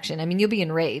satisfaction. I mean, you'll be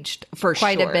enraged for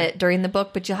quite a bit during the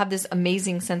book, but you'll have this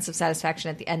amazing sense of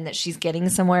satisfaction at the end that she's getting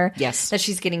somewhere. Yes. That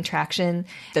she's getting traction.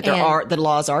 That the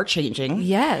laws are changing.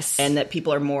 Yes. And that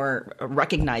people are more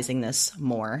recognizing this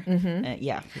more.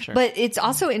 Yeah, for sure. But it's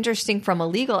also interesting from a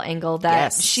legal angle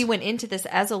that she went into this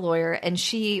as a lawyer, and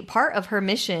part of her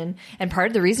mission and part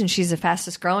of the reason she's the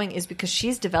fastest growing is because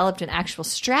she's developed an actual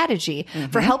strategy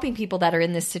for helping people that are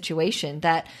in this situation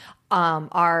that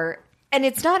are, and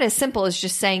it's not as simple as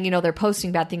just saying, they're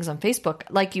posting bad things on Facebook.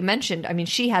 Like you mentioned, I mean,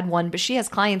 she had one, but she has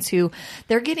clients who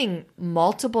they're getting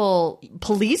multiple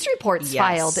police reports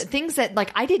filed, things that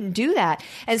like, I didn't do that.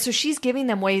 And so she's giving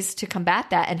them ways to combat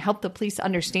that and help the police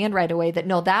understand right away that,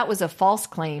 no, that was a false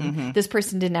claim. This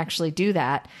person didn't actually do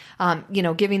that.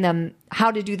 Giving them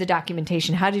how to do the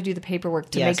documentation, how to do the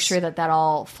paperwork to make sure that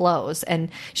all flows. And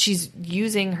she's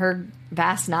using her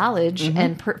vast knowledge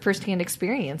and firsthand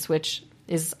experience, which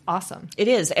is awesome. It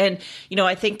is. And,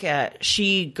 I think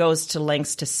she goes to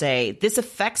lengths to say this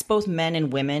affects both men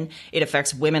and women. It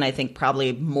affects women, I think,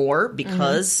 probably more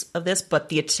because of this. But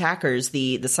the attackers,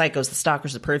 the psychos, the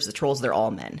stalkers, the pervs, the trolls, they're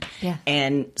all men. Yeah.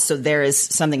 And so there is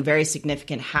something very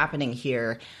significant happening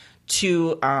here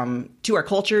to our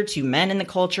culture, to men in the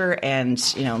culture. And,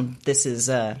 this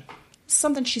is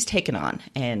something she's taken on.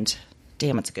 And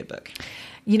damn, it's a good book.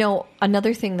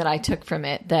 Another thing that I took from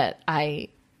it that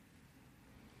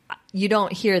you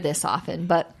don't hear this often,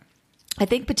 but I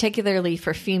think particularly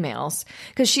for females,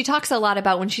 because she talks a lot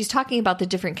about when she's talking about the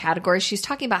different categories, she's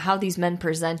talking about how these men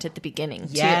present at the beginning.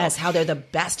 Yes, too. how they're the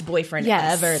best boyfriend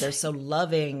ever. They're so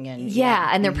loving. And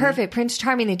and they're perfect, Prince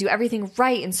Charming. They do everything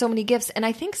right and so many gifts. And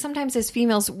I think sometimes as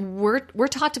females, we're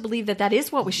taught to believe that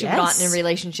is what we should want in a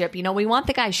relationship. We want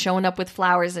the guy showing up with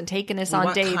flowers and taking us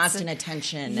on dates. Constant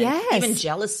attention. And even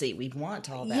jealousy. We want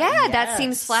all that. Yeah, that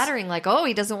seems flattering. Like, oh,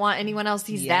 he doesn't want anyone else.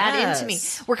 He's that into me.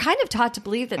 We're kind of taught to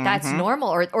believe that that's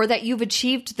normal, or that you've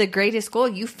achieved the greatest goal.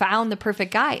 You found the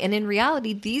perfect guy. And in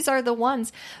reality, these are the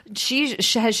ones she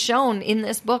has shown in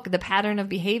this book, the pattern of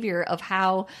behavior of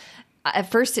how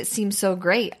at first it seemed so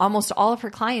great. Almost all of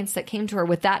her clients that came to her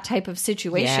with that type of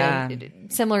situation,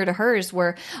 similar to hers,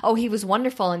 were, oh, he was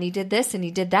wonderful and he did this and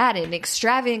he did that, and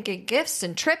extravagant gifts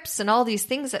and trips and all these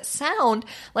things that sound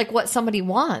like what somebody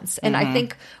wants. And I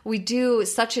think we do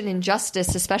such an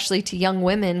injustice, especially to young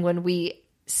women, when we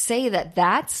say that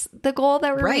that's the goal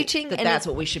that we're reaching, and that's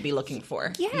what we should be looking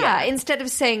for. Instead of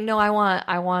saying, no, I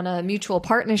want a mutual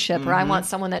partnership, or I want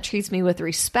someone that treats me with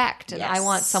respect, and I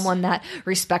want someone that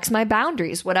respects my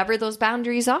boundaries, whatever those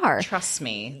boundaries are. Trust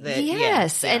me.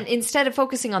 And instead of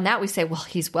focusing on that, we say, well,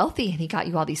 he's wealthy and he got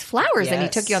you all these flowers and he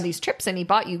took you on these trips and he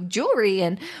bought you jewelry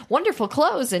and wonderful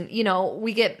clothes, and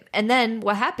and then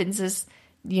what happens is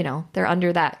they're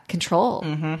under that control.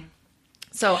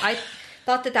 So I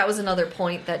thought that was another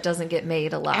point that doesn't get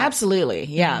made a lot. Absolutely.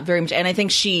 Yeah, very much. And I think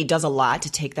she does a lot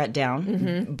to take that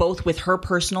down, both with her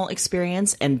personal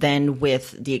experience and then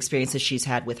with the experiences she's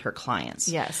had with her clients.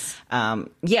 Yes.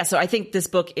 So I think this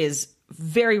book is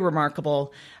very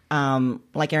remarkable.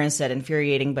 Like Erin said,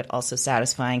 infuriating, but also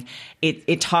satisfying.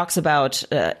 It talks about,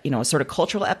 a sort of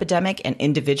cultural epidemic and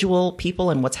individual people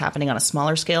and what's happening on a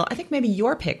smaller scale. I think maybe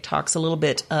your pick talks a little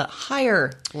bit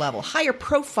higher level, higher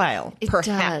profile,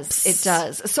 perhaps. It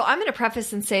does. So I'm going to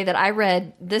preface and say that I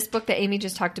read this book that Amy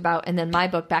just talked about and then my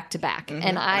book back to back.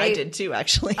 And I did too,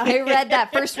 actually. I read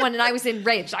that first one and I was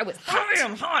enraged. I was hot. I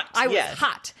am hot. I was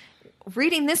hot.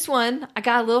 Reading this one, I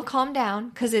got a little calmed down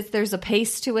because there's a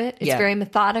pace to it. It's very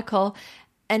methodical.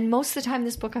 And most of the time,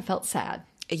 this book, I felt sad.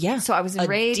 Yeah. So I was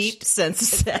enraged. A deep sense of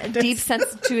sadness. A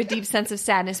deep sense of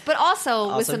sadness, but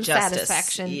also with some justice.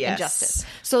 satisfaction Yes. and justice.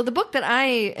 So the book that I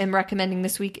am recommending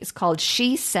this week is called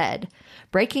She Said,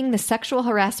 Breaking the Sexual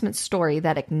Harassment Story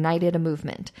That Ignited a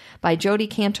Movement by Jodi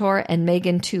Kantor and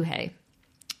Megan Twohey.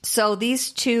 So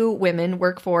these two women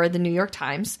work for the New York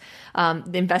Times, the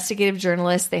investigative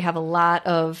journalists. They have a lot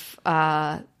of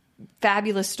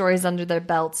fabulous stories under their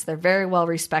belts. They're very well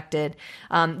respected.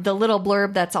 The little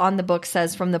blurb that's on the book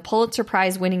says, from the Pulitzer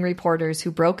Prize winning reporters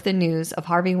who broke the news of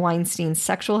Harvey Weinstein's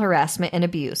sexual harassment and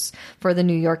abuse for the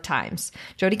New York Times,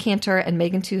 Jodi Kantor and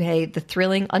Megan Twohey, the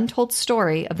thrilling untold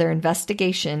story of their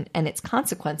investigation and its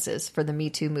consequences for the Me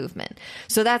Too movement.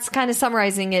 So that's kind of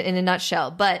summarizing it in a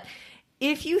nutshell. But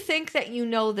if you think that you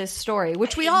know this story,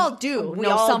 which we all do,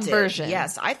 know some version.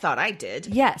 Yes, I thought I did.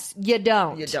 Yes, you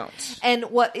don't. You don't. And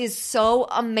what is so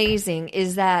amazing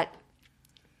is that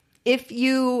if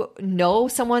you know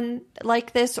someone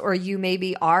like this, or you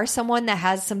maybe are someone that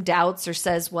has some doubts or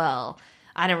says, well,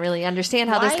 I don't really understand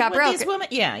how this got broken. These women?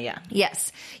 Yeah.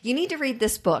 Yes. You need to read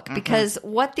this book because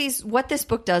what this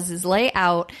book does is lay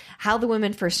out how the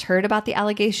women first heard about the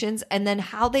allegations and then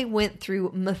how they went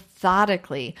through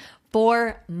methodically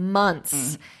for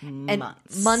months and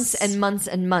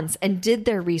months and did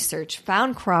their research,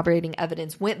 found corroborating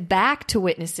evidence, went back to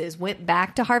witnesses, went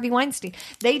back to Harvey Weinstein.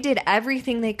 They did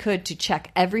everything they could to check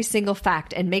every single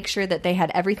fact and make sure that they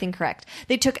had everything correct.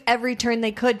 They took every turn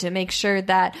they could to make sure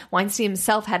that Weinstein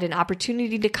himself had an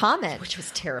opportunity to comment. Which was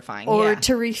terrifying. Or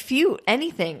to refute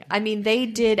anything. I mean, they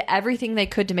did everything they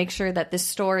could to make sure that this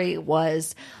story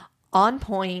was on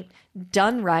point,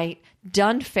 done right,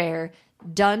 done fair,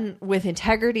 done with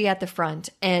integrity at the front,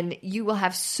 and you will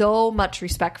have so much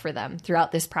respect for them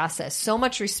throughout this process. So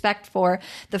much respect for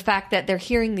the fact that they're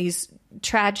hearing these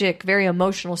tragic, very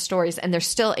emotional stories, and they're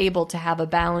still able to have a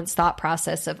balanced thought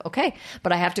process of, okay,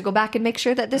 but I have to go back and make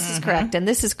sure that this is correct and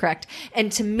this is correct.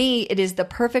 And to me, it is the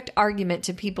perfect argument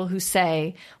to people who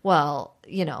say, well,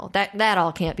 you know, that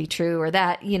all can't be true, or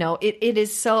that, you know, it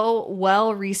is so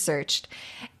well researched.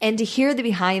 And to hear the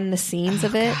behind the scenes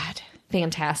of it,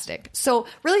 fantastic. So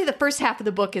really the first half of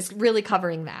the book is really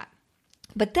covering that.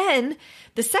 But then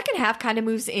the second half kind of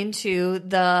moves into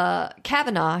the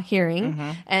Kavanaugh hearing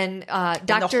and Dr. And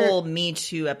the whole Me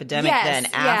Too epidemic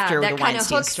after the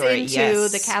Weinstein story. That kind of hooks into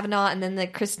the Kavanaugh and then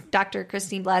Dr.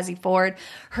 Christine Blasey Ford,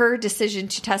 her decision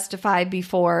to testify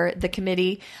before the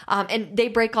committee. And they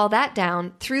break all that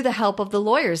down through the help of the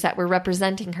lawyers that were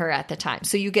representing her at the time.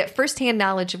 So you get firsthand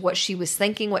knowledge of what she was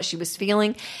thinking, what she was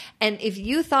feeling. And if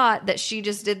you thought that she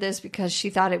just did this because she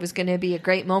thought it was going to be a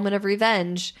great moment of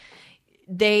revenge,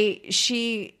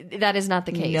 that is not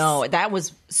the case. No, that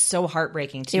was so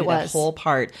heartbreaking too. That whole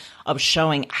part of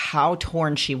showing how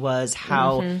torn she was,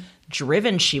 how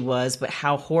driven she was, but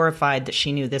how horrified that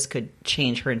she knew this could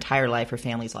change her entire life, her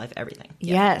family's life, everything.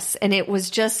 Yes. And it was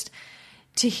just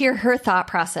to hear her thought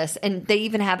process. And they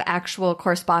even have actual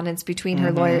correspondence between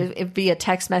her lawyers via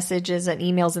text messages and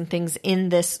emails and things in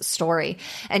this story.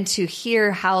 And to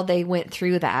hear how they went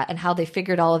through that and how they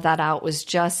figured all of that out was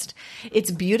just, it's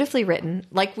beautifully written.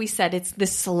 Like we said, it's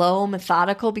this slow,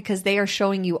 methodical, because they are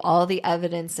showing you all the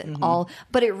evidence and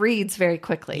but it reads very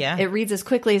quickly. Yeah. It reads as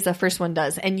quickly as the first one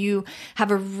does. And you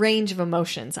have a range of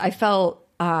emotions. I felt,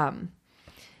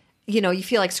 you know, you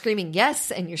feel like screaming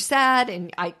yes, and you're sad,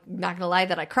 and I'm not going to lie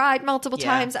that I cried multiple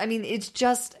times. I mean, it's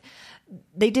just,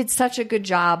 they did such a good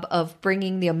job of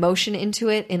bringing the emotion into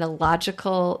it in a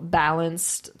logical,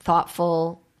 balanced,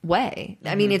 thoughtful way.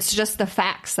 I mean, it's just the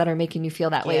facts that are making you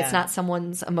feel that way. It's not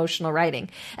someone's emotional writing.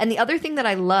 And the other thing that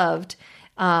I loved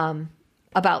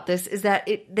about this is that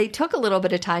they took a little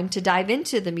bit of time to dive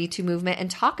into the Me Too movement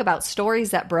and talk about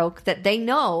stories that broke that they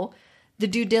know the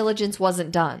due diligence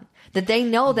wasn't done. That they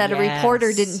know that a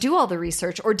reporter didn't do all the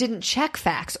research or didn't check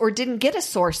facts or didn't get a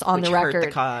source on the record. Hurt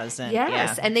the cause. And,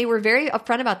 and they were very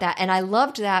upfront about that. And I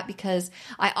loved that because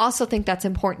I also think that's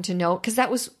important to note, because that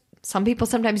was, some people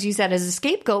sometimes use that as a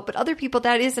scapegoat, but other people,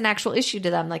 that is an actual issue to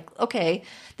them. Like, okay,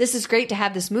 this is great to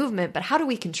have this movement, but how do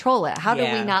we control it? How do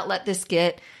we not let this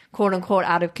get, quote unquote,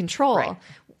 out of control? Right.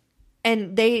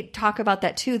 And they talk about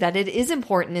that too, that it is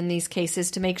important in these cases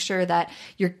to make sure that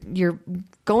you're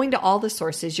going to all the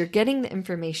sources, you're getting the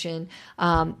information,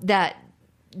 that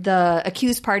the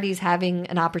accused party is having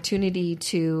an opportunity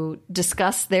to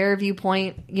discuss their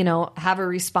viewpoint, you know, have a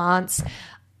response.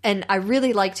 And I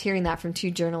really liked hearing that from two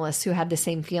journalists who had the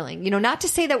same feeling. You know, not to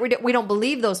say that we don't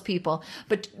believe those people,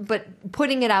 but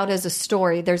putting it out as a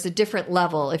story, there's a different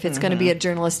level if it's going to be a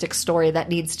journalistic story that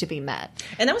needs to be met.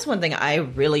 And that was one thing I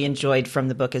really enjoyed from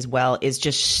the book as well, is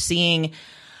just seeing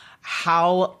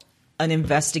how an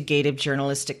investigative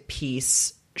journalistic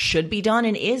piece should be done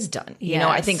and is done. You know,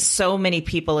 I think so many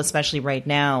people, especially right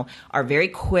now, are very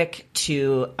quick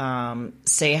to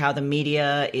say how the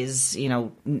media is, you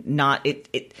know, not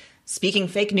speaking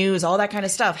fake news, all that kind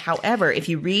of stuff. However, if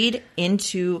you read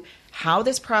into how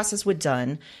this process was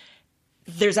done,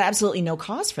 there's absolutely no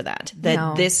cause for that.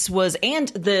 This was, and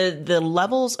the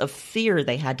levels of fear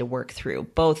they had to work through,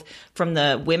 both from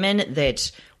the women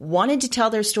that wanted to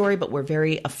tell their story but were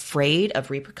very afraid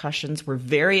of repercussions, were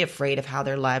very afraid of how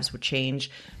their lives would change,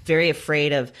 very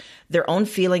afraid of their own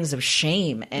feelings of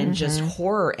shame and just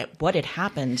horror at what had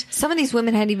happened. Some of these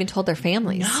women hadn't even told their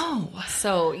families. No.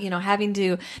 So, you know, having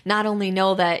to not only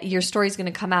know that your story's going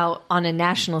to come out on a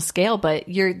national scale, but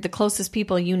you're the closest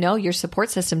people you know, your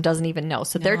support system doesn't even know.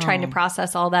 So they're trying to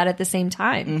process all that at the same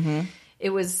time.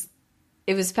 It was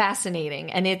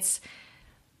fascinating. And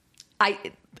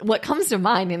what comes to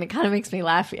mind, and it kind of makes me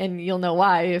laugh, and you'll know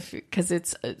why, because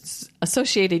it's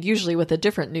associated usually with a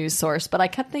different news source. But I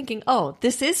kept thinking, oh,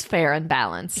 this is fair and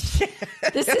balanced.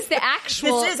 This is the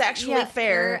actual. This is actually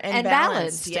fair and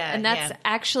balanced. Yeah, and that's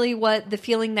actually what the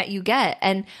feeling that you get.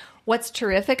 And what's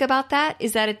terrific about that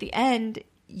is that at the end,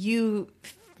 you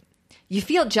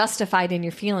feel justified in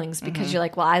your feelings because you're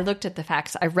like, well, I looked at the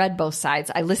facts. I read both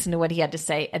sides. I listened to what he had to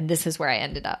say, and this is where I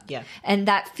ended up. Yeah. And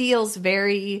that feels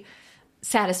very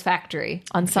satisfactory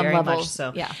on some level. Very much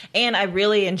so. Yeah. And I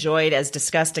really enjoyed, as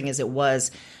disgusting as it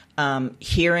was,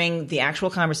 hearing the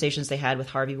actual conversations they had with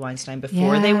Harvey Weinstein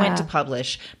before they went to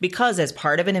publish, because as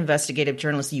part of an investigative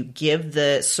journalist, you give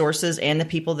the sources and the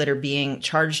people that are being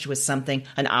charged with something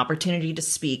an opportunity to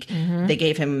speak. They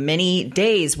gave him many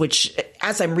days, which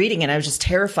as I'm reading it, I was just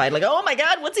terrified. Like, oh my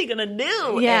God, what's he going to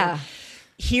do? Yeah.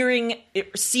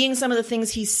 Seeing some of the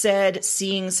things he said,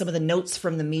 seeing some of the notes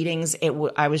from the meetings,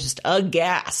 I was just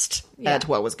aghast at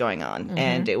what was going on.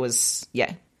 And it was,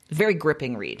 very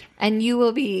gripping read. And you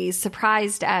will be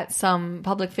surprised at some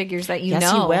public figures that you know.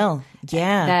 Yes, you will.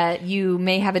 Yeah. That you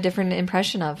may have a different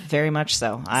impression of. Very much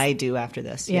so. I do after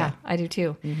this. Yeah, I do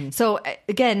too. So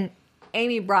again,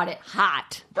 Amy brought it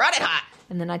hot.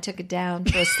 And then I took it down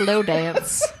to a slow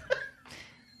dance.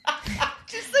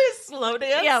 Did you say slow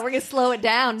dance? Yeah, we're going to slow it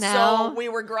down now. So we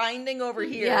were grinding over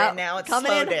here, and now it's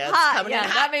coming slow in dance. hot. Coming in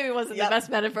hot. That maybe wasn't the best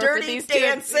metaphor Dirty for these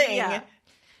dancing. two. Yeah.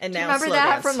 And Do you now remember slow that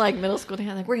dance. from like middle school?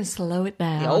 Like, we're going to slow it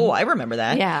down. Oh, I remember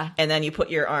that. Yeah. And then you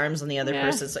put your arms on the other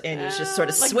person's, and you just sort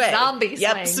of like sway. zombie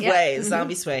Yep, swing. sway. Yep.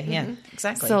 Zombie sway. Yeah,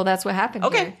 exactly. So that's what happened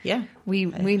Okay, here. yeah. We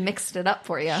mixed it up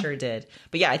for you. Sure did.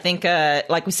 But yeah, I think,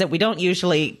 like we said, we don't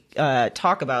usually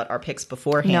talk about our picks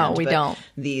beforehand. No, we but don't.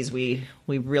 These, we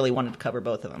really wanted to cover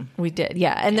both of them. We did,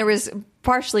 yeah. And there was,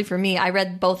 partially for me, I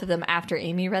read both of them after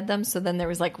Amy read them. So then there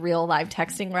was like real live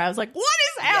texting where I was like, what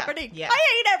is happening? yeah. I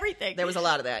hate everything. There was a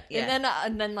lot of that. Yeah.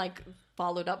 And then like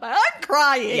followed up by, I'm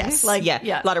crying. Yes. Like,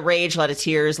 yeah. A lot of rage, a lot of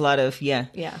tears, a lot of, Yeah.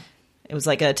 It was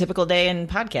like a typical day in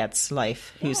Podcat's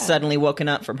life, who's suddenly woken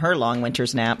up from her long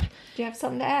winter's nap. Do you have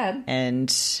something to add?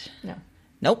 And No.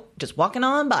 nope, just walking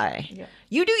on by. Yeah.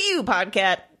 You do you,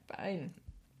 Podcat. Fine.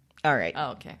 All right.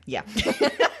 Oh, okay. Yeah.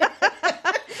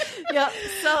 Yep.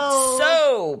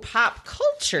 So, pop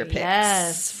culture picks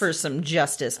Yes. for some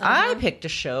justice. I picked a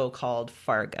show called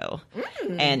Fargo,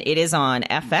 and it is on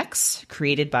FX,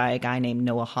 created by a guy named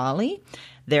Noah Hawley.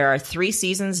 There are 3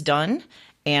 seasons done,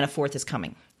 and a 4th is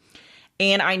coming.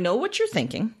 And I know what you're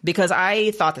thinking, because I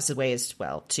thought this way as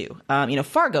well, too.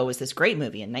 Fargo was this great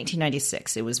movie in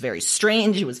 1996. It was very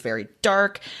strange. It was very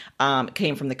dark. It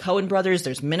came from the Coen brothers.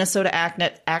 There's Minnesota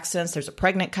accents. There's a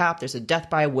pregnant cop. There's a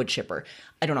death by a wood chipper.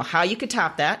 I don't know how you could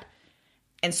top that.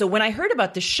 And so when I heard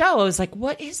about the show, I was like,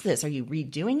 what is this? Are you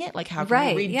redoing it? Like, how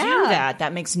can you redo that?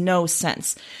 That makes no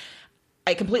sense.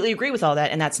 I completely agree with all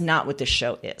that, and that's not what this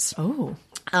show is. Oh.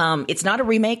 It's not a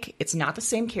remake. It's not the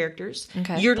same characters.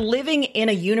 Okay. You're living in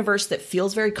a universe that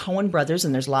feels very Coen Brothers,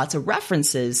 and there's lots of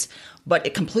references, but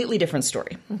a completely different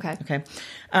story. Okay.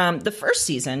 The first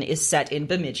season is set in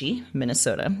Bemidji,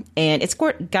 Minnesota, and it's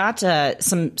got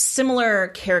some similar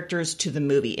characters to the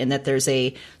movie in that there's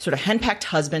a sort of henpecked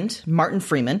husband, Martin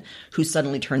Freeman, who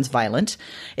suddenly turns violent.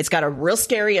 It's got a real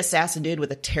scary assassin dude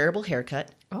with a terrible haircut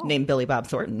named Billy Bob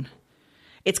Thornton.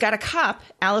 It's got a cop,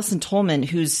 Allison Tolman,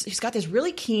 who's got this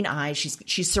really keen eye.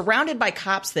 She's surrounded by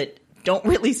cops that don't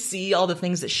really see all the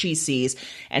things that she sees,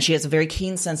 and she has a very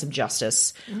keen sense of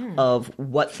justice of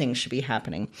what things should be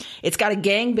happening. It's got a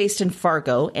gang based in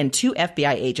Fargo and 2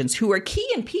 FBI agents who are Key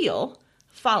and Peele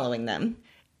following them.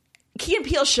 Key and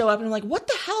Peele show up, and I'm like, what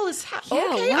the hell is happening?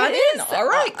 Okay, I'm in. All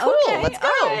right, cool. Okay, Let's go.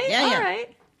 all right, yeah.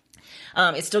 All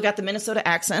right. It's still got the Minnesota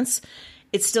accents.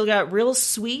 It's still got real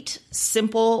sweet,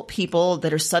 simple people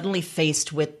that are suddenly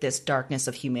faced with this darkness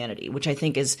of humanity, which I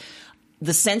think is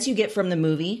the sense you get from the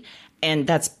movie, and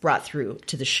that's brought through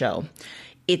to the show.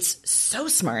 It's so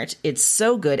smart. It's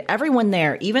so good. Everyone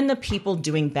there, even the people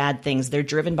doing bad things, they're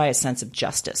driven by a sense of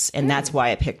justice. And that's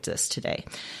why I picked this today.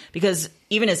 Because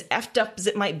even as effed up as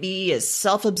it might be, as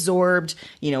self-absorbed,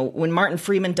 when Martin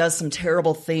Freeman does some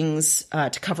terrible things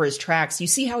to cover his tracks, you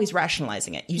see how he's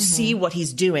rationalizing it. You see what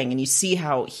he's doing, and you see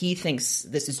how he thinks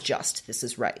this is just, this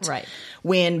is right. Right.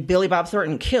 When Billy Bob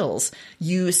Thornton kills,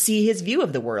 you see his view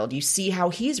of the world. You see how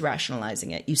he's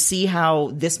rationalizing it. You see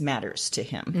how this matters to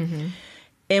him. Mm-hmm.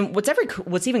 And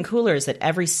what's even cooler is that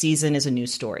every season is a new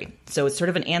story. So it's sort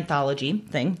of an anthology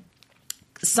thing.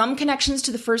 Some connections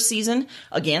to the first season,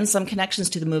 again, some connections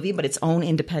to the movie, but its own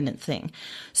independent thing.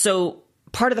 So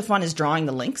part of the fun is drawing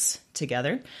the links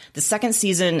together. The second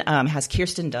season has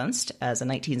Kirsten Dunst as a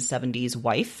 1970s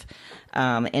wife,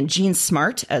 and Gene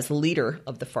Smart as the leader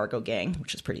of the Fargo gang,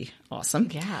 which is pretty awesome.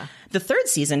 Yeah. The third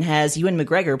season has Ewan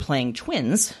McGregor playing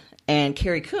twins and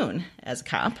Carrie Coon as a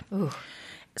cop. Ooh.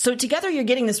 So together you're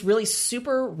getting this really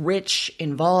super rich,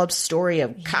 involved story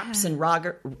of cops and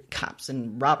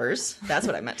robbers. That's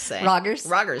what I meant to say.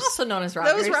 Roggers. Also known as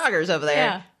roggers. Those roggers over there.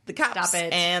 Yeah. The cops Stop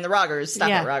it. and the roggers. Stop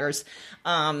it, roggers.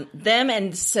 Them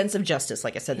and sense of justice,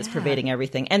 like I said, that's pervading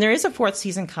everything. And there is a fourth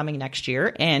season coming next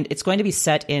year, and it's going to be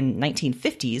set in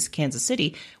 1950s Kansas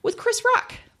City with Chris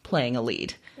Rock playing a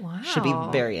lead. Wow. Should be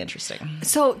very interesting.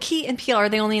 So Key and Peele, are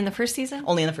they only in the first season?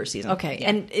 Only in the first season. Okay. Yeah.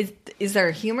 And is there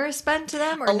a humorous bent to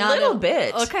them? Or A not little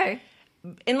bit. Okay.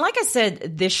 And like I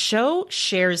said, this show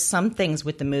shares some things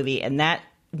with the movie, and that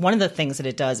one of the things that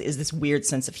it does is this weird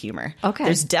sense of humor. Okay.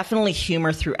 There's definitely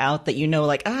humor throughout that,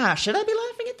 like, should I be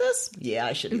laughing at this? Yeah,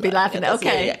 I should be laughing at this.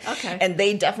 Okay. Yeah. Okay. And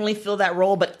they definitely fill that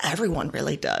role, but everyone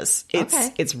really does.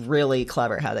 It's really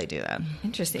clever how they do that.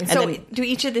 Interesting. And So then, do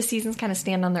each of the seasons kind of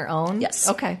stand on their own? Yes.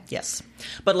 Okay. Yes.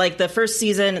 But like the first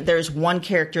season, there's one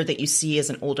character that you see as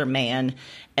an older man,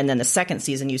 and then the second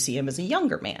season you see him as a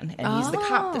younger man, and he's the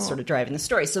cop that's sort of driving the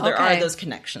story. So there are those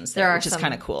connections there, which is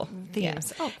kind of cool.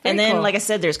 Themes. Yeah. Oh, and then, cool. like I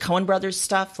said, there's Coen Brothers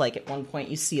stuff. Like at one point,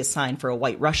 you see a sign for a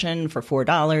White Russian for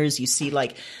 $4. You see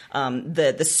like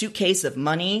the suitcase of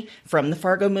money from the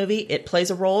Fargo movie. It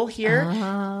plays a role here.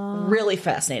 Really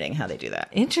fascinating how they do that.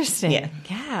 Interesting.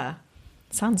 Yeah.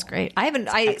 Sounds great.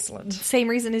 Excellent. Same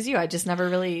reason as you. I just never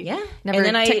really, and then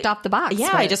then ticked off the box.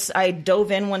 Yeah, but... I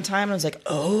dove in one time and I was like,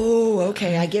 oh,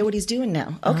 okay, I get what he's doing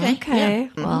now. Okay. Yeah.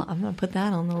 Well, I'm going to put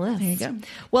that on the list. There you go.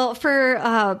 Well,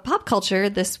 for pop culture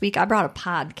this week, I brought a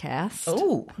podcast.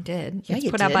 Oh. I did. Yeah, it's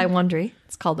you put out did. by Wondery.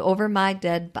 It's called Over My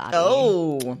Dead Body.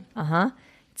 Oh.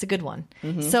 It's a good one.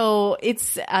 So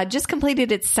it's just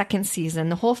completed its second season.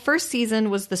 The whole first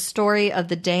season was the story of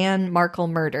the Dan Markle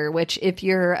murder, which if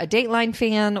you're a Dateline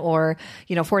fan or,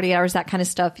 40 Hours, that kind of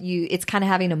stuff, it's kind of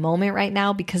having a moment right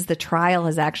now because the trial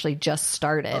has actually just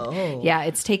started. Oh. Yeah,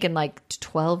 it's taken like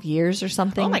 12 years or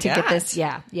something to get this.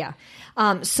 Yeah.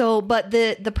 But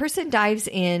the person dives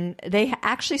in. They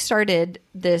actually started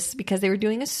this because they were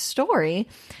doing a story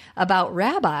about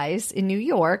rabbis in New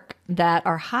York that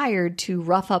are hired to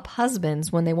rough up husbands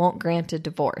when they won't grant a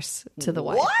divorce to the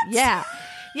wife. What? Yeah.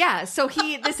 So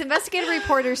this investigative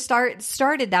reporter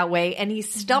started that way, and he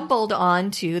stumbled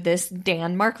onto this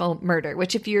Dan Markle murder,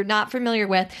 which if you're not familiar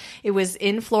with, it was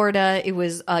in Florida. It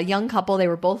was a young couple. They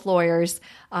were both lawyers.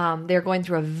 They were going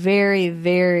through a very,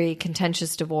 very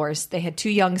contentious divorce. They had 2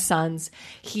 young sons.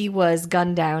 He was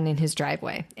gunned down in his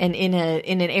driveway, and in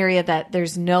an area that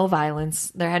there's no violence.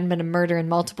 There hadn't been a murder in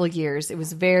multiple years. It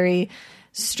was very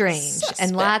strange.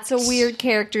 And lots of weird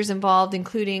characters involved,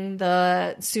 including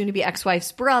the soon-to-be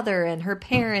ex-wife's brother and her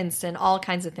parents and all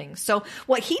kinds of things. So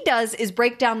what he does is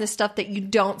break down the stuff that you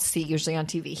don't see usually on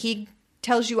TV. He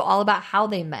tells you all about how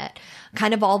they met,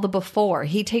 kind of all the before.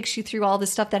 He takes you through all the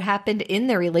stuff that happened in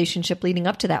their relationship leading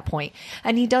up to that point.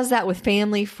 And he does that with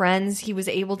family, friends. He was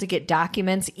able to get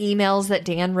documents, emails that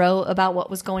Dan wrote about what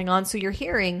was going on. So you're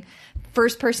hearing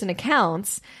first-person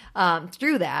accounts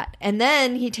through that. And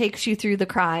then he takes you through the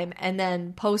crime and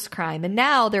then post-crime. And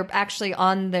now they're actually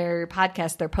on their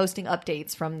podcast, they're posting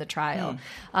updates from the trial.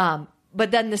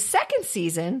 But then the second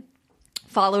season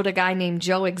followed a guy named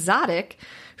Joe Exotic,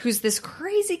 who's this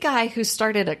crazy guy who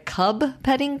started a cub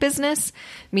petting business,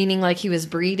 meaning like he was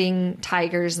breeding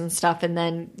tigers and stuff. And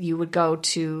then you would go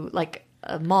to like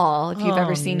a mall, if you've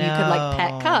ever seen, you could like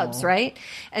pet cubs, right?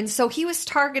 And so he was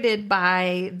targeted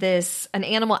by an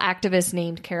animal activist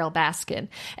named Carol Baskin.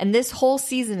 And this whole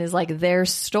season is like their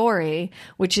story,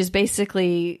 which is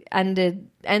basically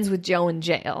ends with Joe in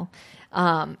jail.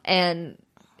 And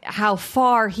how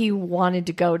far he wanted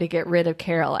to go to get rid of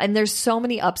Carol. And there's so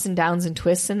many ups and downs and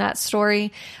twists in that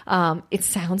story. It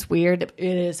sounds weird. It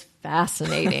is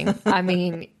fascinating. I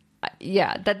mean,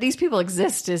 that these people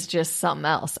exist is just something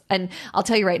else. And I'll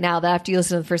tell you right now that after you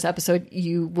listen to the first episode,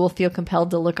 you will feel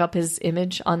compelled to look up his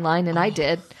image online, and I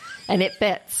did, and it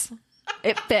fits.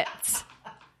 It fits.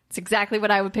 It's exactly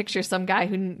what I would picture some guy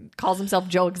who calls himself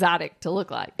Joe Exotic to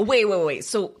look like. Wait.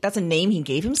 So that's a name he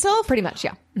gave himself? Pretty much,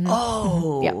 yeah. Mm-hmm.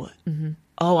 Oh. Yeah. Mm-hmm.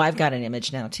 Oh, I've got an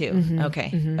image now, too. Mm-hmm.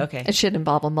 Okay. Mm-hmm. Okay. It should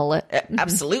involve a mullet.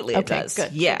 Absolutely, it does.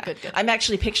 Good. Yeah. Good. I'm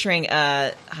actually picturing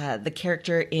the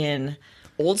character in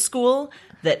Old School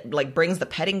that like brings the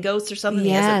petting ghost or something.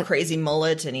 Yeah. He has a crazy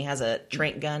mullet and he has a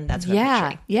trank gun. That's what I'm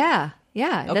picturing. Yeah,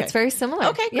 Okay. that's very similar.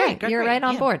 Okay, great. You're right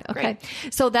on board. Okay.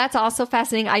 So that's also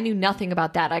fascinating. I knew nothing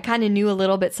about that. I kind of knew a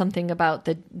little bit something about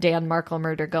the Dan Markle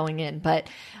murder going in, but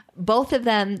both of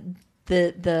them,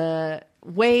 the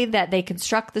way that they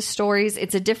construct the stories,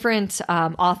 it's a different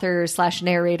author /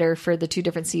 narrator for the two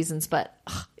different seasons, but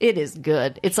it is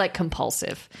good. It's like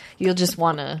compulsive. You'll just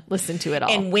want to listen to it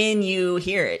all. And when you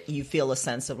hear it, you feel a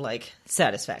sense of like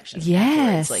satisfaction. Yes.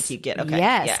 Afterwards. Like you get, okay.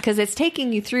 Yes, because it's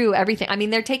taking you through everything. I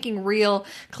mean, they're taking real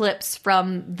clips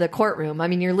from the courtroom. I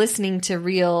mean, you're listening to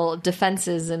real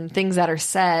defenses and things that are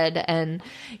said. And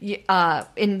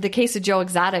in the case of Joe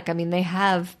Exotic, I mean, they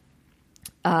have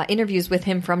interviews with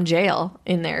him from jail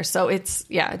in there. So it's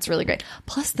really great.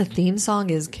 Plus the theme song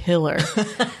is killer.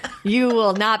 You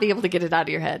will not be able to get it out of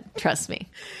your head. Trust me.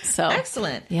 So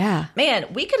excellent. Yeah.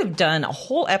 Man, we could have done a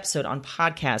whole episode on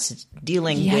podcasts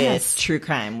dealing with true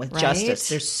crime, with justice.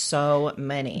 There's so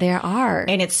many. There are.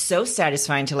 And it's so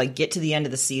satisfying to like get to the end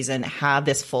of the season, have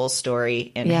this full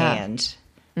story in hand.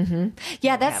 Mm-hmm.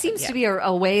 Yeah, that seems to be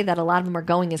a way that a lot of them are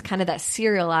going, is kind of that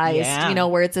serialized,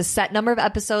 where it's a set number of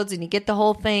episodes and you get the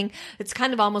whole thing. It's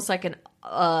kind of almost like an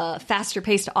faster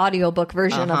paced audiobook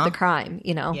version of the crime,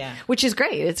 which is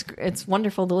great. It's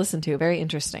wonderful to listen to. Very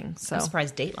interesting. So I'm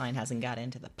surprised Dateline hasn't got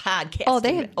into the podcast. Oh,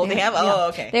 they have. Oh,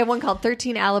 okay. They have one called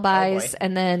 13 Alibis,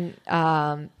 and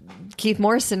then Keith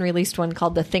Morrison released one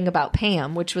called The Thing About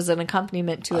Pam, which was an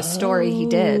accompaniment to a story he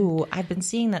did. I've been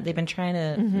seeing that. They've been trying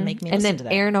to make me listen to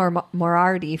that. And then Erin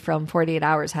Moriarty from 48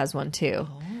 Hours has one too.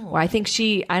 Well, I think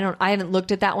I haven't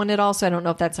looked at that one at all, so I don't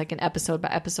know if that's like an episode by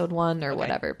episode one or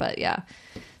whatever. But yeah,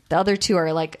 the other two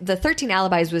are like, the 13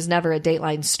 Alibis was never a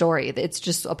Dateline story. It's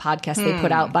just a podcast they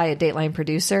put out by a Dateline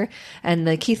producer. And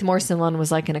the Keith Morrison one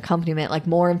was like an accompaniment, like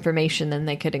more information than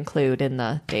they could include in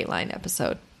the Dateline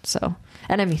episode. So,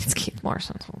 and I mean, it's Keith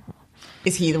Morrison.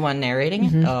 Is he the one narrating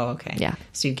it? Oh, okay. Yeah.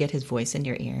 So you get his voice in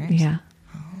your ears? Yeah.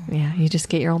 Yeah. You just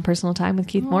get your own personal time with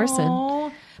Keith Morrison.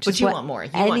 But you want more.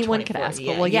 Anyone could ask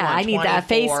for. Well, yeah, I need that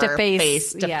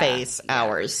face-to-face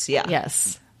hours. Yeah.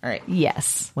 Yes. All right.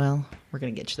 Yes. Well, we're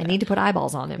going to get you that. I need to put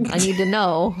eyeballs on him. I need to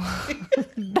know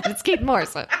that it's Keith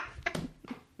Morrison.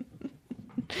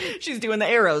 She's doing the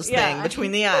arrows thing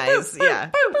between the eyes.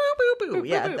 Yeah. Boop, boop, boop, boop.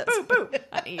 Yeah. Boop, boop, boop.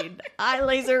 I need eye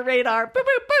laser radar. Boop,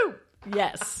 boop, boop.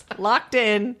 Yes. Locked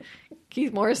in.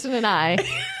 Keith Morrison and I,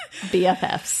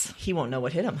 BFFs. He won't know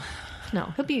what hit him. No,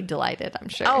 he'll be delighted, I'm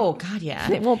sure. Oh, God, yeah.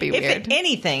 It won't be weird. If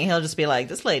anything, he'll just be like,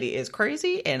 this lady is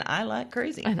crazy, and I like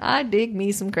crazy. And I dig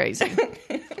me some crazy.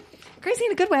 Crazy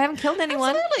in a good way. I haven't killed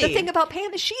anyone. Absolutely. The thing about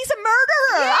Pam is she's a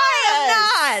murderer. Yes.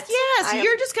 I am not. Yes,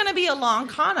 you're just going to be a long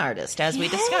con artist, as we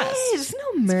discussed. There's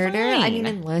no murder. I mean,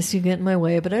 unless you get in my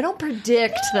way, but I don't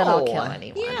predict that I'll kill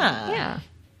anyone. Yeah.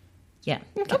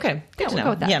 Okay. Good to we'll know. go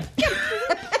with that. Yeah.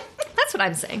 That's what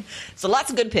I'm saying. So lots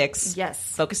of good picks. Yes.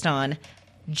 Focused on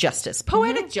justice.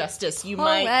 Poetic justice, you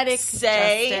might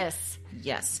say. Justice.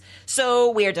 Yes.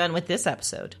 So we are done with this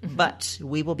episode, but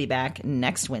we will be back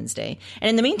next Wednesday. And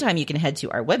in the meantime, you can head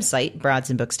to our website,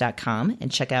 broadsandbooks.com,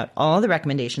 and check out all the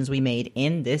recommendations we made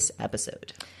in this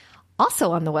episode.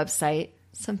 Also on the website,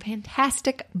 some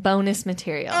fantastic bonus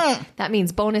material. That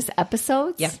means bonus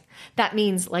episodes. Yeah. That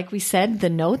means, like we said, the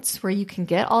notes where you can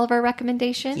get all of our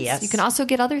recommendations. Yes. You can also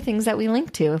get other things that we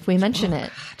link to if we mention it.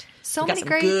 God. So We got many some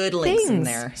great good links things in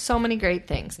there. So many great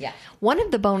things. Yeah. One of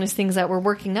the bonus things that we're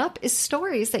working up is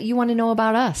stories that you want to know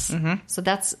about us. So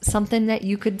that's something that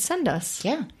you could send us.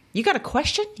 Yeah. You got a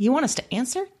question you want us to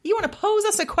answer? You want to pose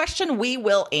us a question? We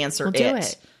will answer We'll do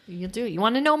it. You'll do it. You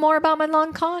want to know more about my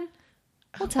long con?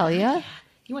 We'll tell you.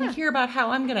 You want to hear about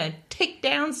how I'm going to take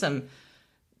down some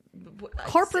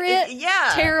Corporate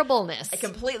terribleness. I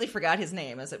completely forgot his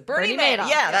name. Is it Bernie Madoff? Madoff?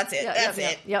 Yeah, that's it. Yep, That's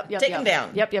yep, it. yep, yep, Take yep. him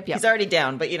down. Yep. He's already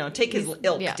down, but take his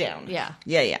ilk down.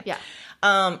 Yeah.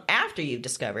 After you've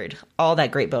discovered all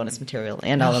that great bonus material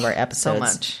and all of our episodes, so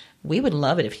much. We would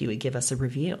love it if you would give us a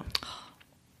review.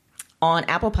 On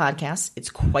Apple Podcasts, it's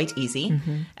quite easy,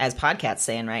 as Podcast's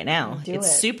saying right now.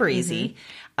 It's super easy.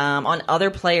 On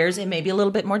other players, it may be a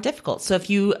little bit more difficult. So if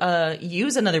you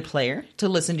use another player to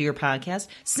listen to your podcast,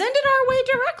 send it our way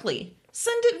directly.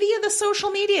 Send it via the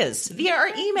social medias, via our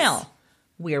email.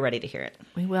 We are ready to hear it.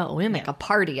 We will. We'll make a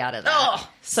party out of that. Oh,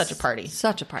 such a party.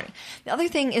 Such a party. The other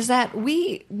thing is that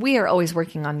we are always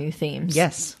working on new themes.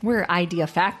 Yes. We're idea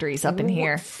factories up in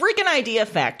here. Freaking idea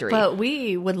factory. But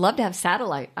we would love to have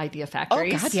satellite idea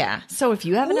factories. Oh, God, yeah. So if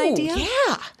you have an idea,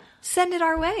 yeah. send it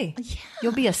our way. Yeah.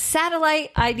 You'll be a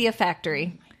satellite idea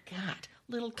factory. Oh, my God.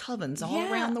 Little covens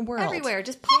all around the world. Everywhere.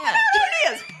 Just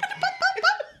ideas.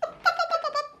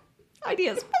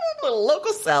 Ideas. Little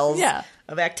local cells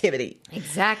of activity.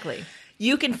 Exactly.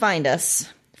 You can find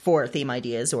us for theme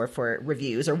ideas or for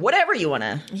reviews or whatever you want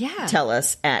to tell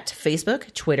us at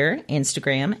Facebook, Twitter,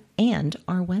 Instagram, and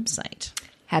our website.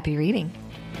 Happy reading.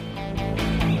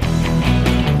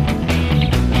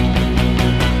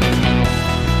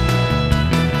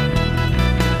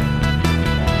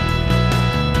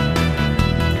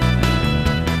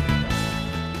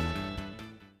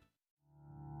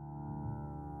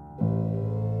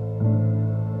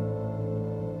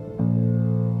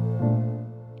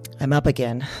 I'm up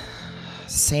again.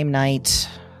 Same night,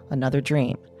 another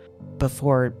dream.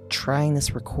 Before trying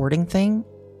this recording thing,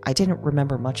 I didn't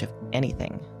remember much of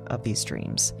anything of these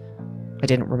dreams. I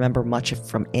didn't remember much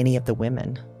from any of the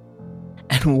women.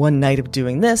 And one night of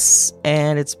doing this,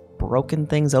 and it's broken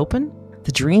things open.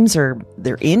 The dreams they're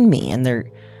in me, and they're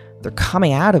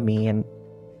coming out of me, and...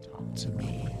 Talk to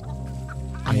me.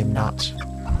 I am not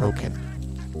broken.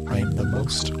 I am the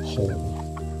most whole,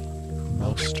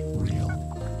 most real.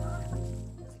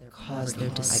 Cause their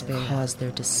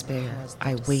despair.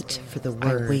 I wait for the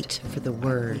word. Witch.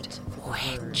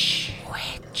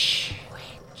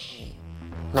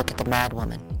 Look at the mad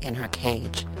woman in her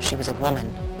cage. She was a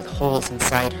woman with holes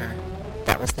inside her.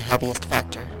 That was the heaviest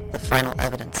factor, the final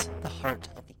evidence, the heart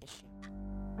of the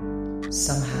issue.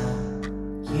 Somehow,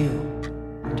 you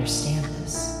understand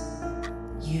this.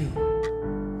 You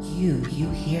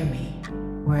hear me.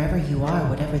 Wherever you are,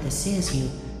 whatever this is, you...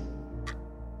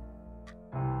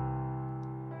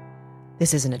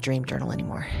 This isn't a dream journal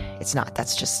anymore. It's not.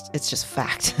 It's just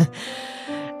fact.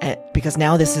 Because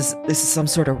now this is some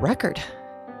sort of record.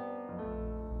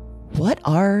 What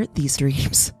are these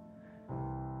dreams?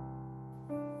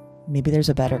 Maybe there's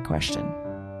a better question.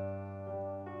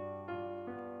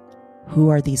 Who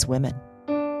are these women?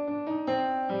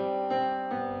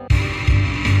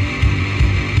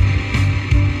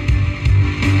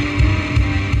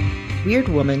 Weird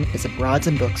Woman is a Broads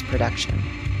and Books production.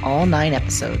 All 9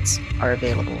 episodes are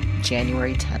available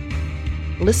January 10th.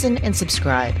 Listen and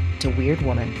subscribe to Weird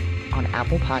Woman on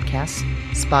Apple Podcasts,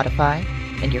 Spotify,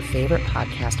 and your favorite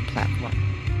podcast platform.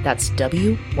 That's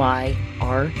WYRD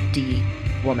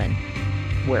Woman,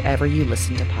 wherever you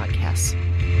listen to podcasts.